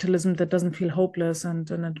against capitalism that doesn't feel hopeless, and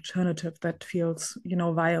an alternative that feels,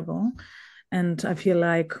 viable. And I feel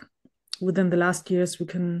like within the last years, we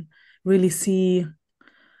can really see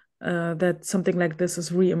that something like this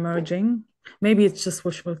is re-emerging. Maybe it's just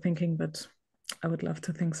wishful thinking, but I would love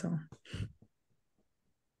to think so.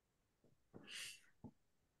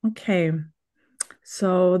 Okay.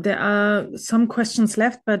 So there are some questions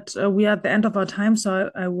left, but we are at the end of our time,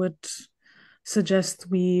 so I would suggest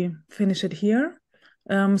we finish it here.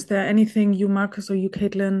 Is there anything you, Marcus, or you,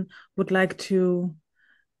 Caitlin, would like to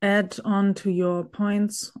add on to your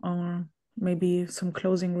points, or maybe some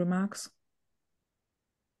closing remarks?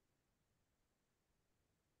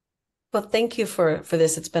 Well, thank you for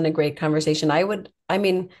this. It's been a great conversation. I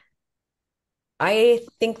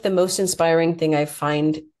think the most inspiring thing I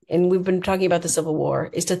find, and we've been talking about the Civil War,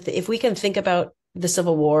 is if we can think about the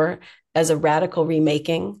Civil War as a radical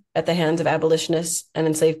remaking at the hands of abolitionists and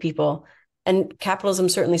enslaved people, and capitalism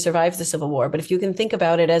certainly survives the Civil War, but if you can think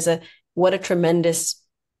about it as what a tremendous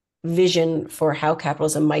vision for how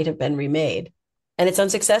capitalism might have been remade. And it's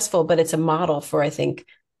unsuccessful, but it's a model for, I think,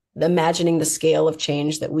 imagining the scale of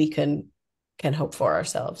change that we can hope for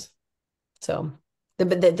ourselves. So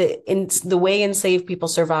the way enslaved people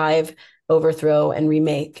survive, overthrow, and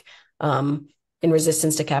remake in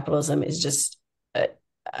resistance to capitalism is just,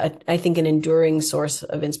 I think, an enduring source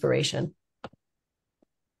of inspiration.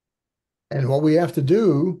 And what we have to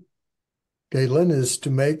do, Caitlin, is to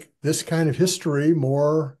make this kind of history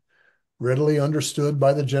more readily understood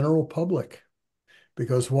by the general public,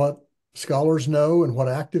 because what scholars know and what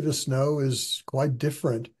activists know is quite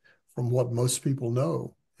different from what most people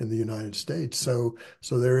know in the United States. So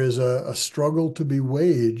there is a struggle to be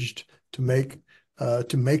waged to make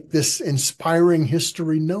this inspiring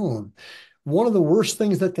history known. One of the worst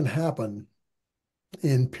things that can happen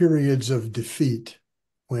in periods of defeat,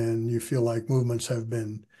 when you feel like movements have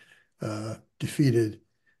been defeated,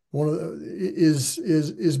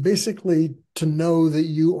 is basically to know that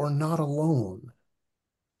you are not alone.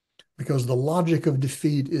 Because the logic of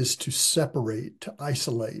defeat is to separate, to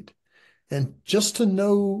isolate, and just to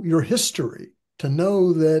know your history, to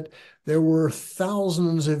know that there were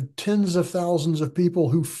tens of thousands of people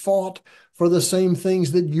who fought for the same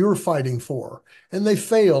things that you're fighting for, and they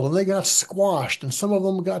failed and they got squashed and some of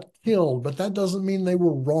them got killed, but that doesn't mean they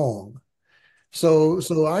were wrong. So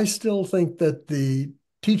I still think that the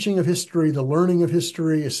teaching of history, the learning of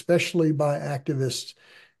history, especially by activists,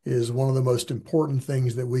 is one of the most important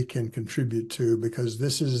things that we can contribute to, because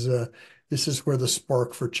this is where the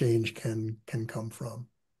spark for change can come from.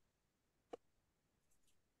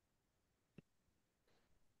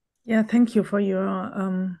 Yeah, thank you for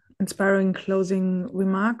your inspiring closing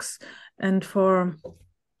remarks, and for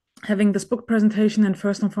having this book presentation, and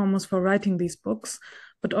first and foremost for writing these books.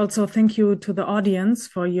 But also thank you to the audience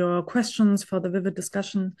for your questions, for the vivid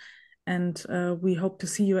discussion, and we hope to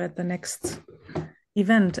see you at the next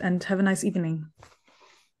event, and have a nice evening.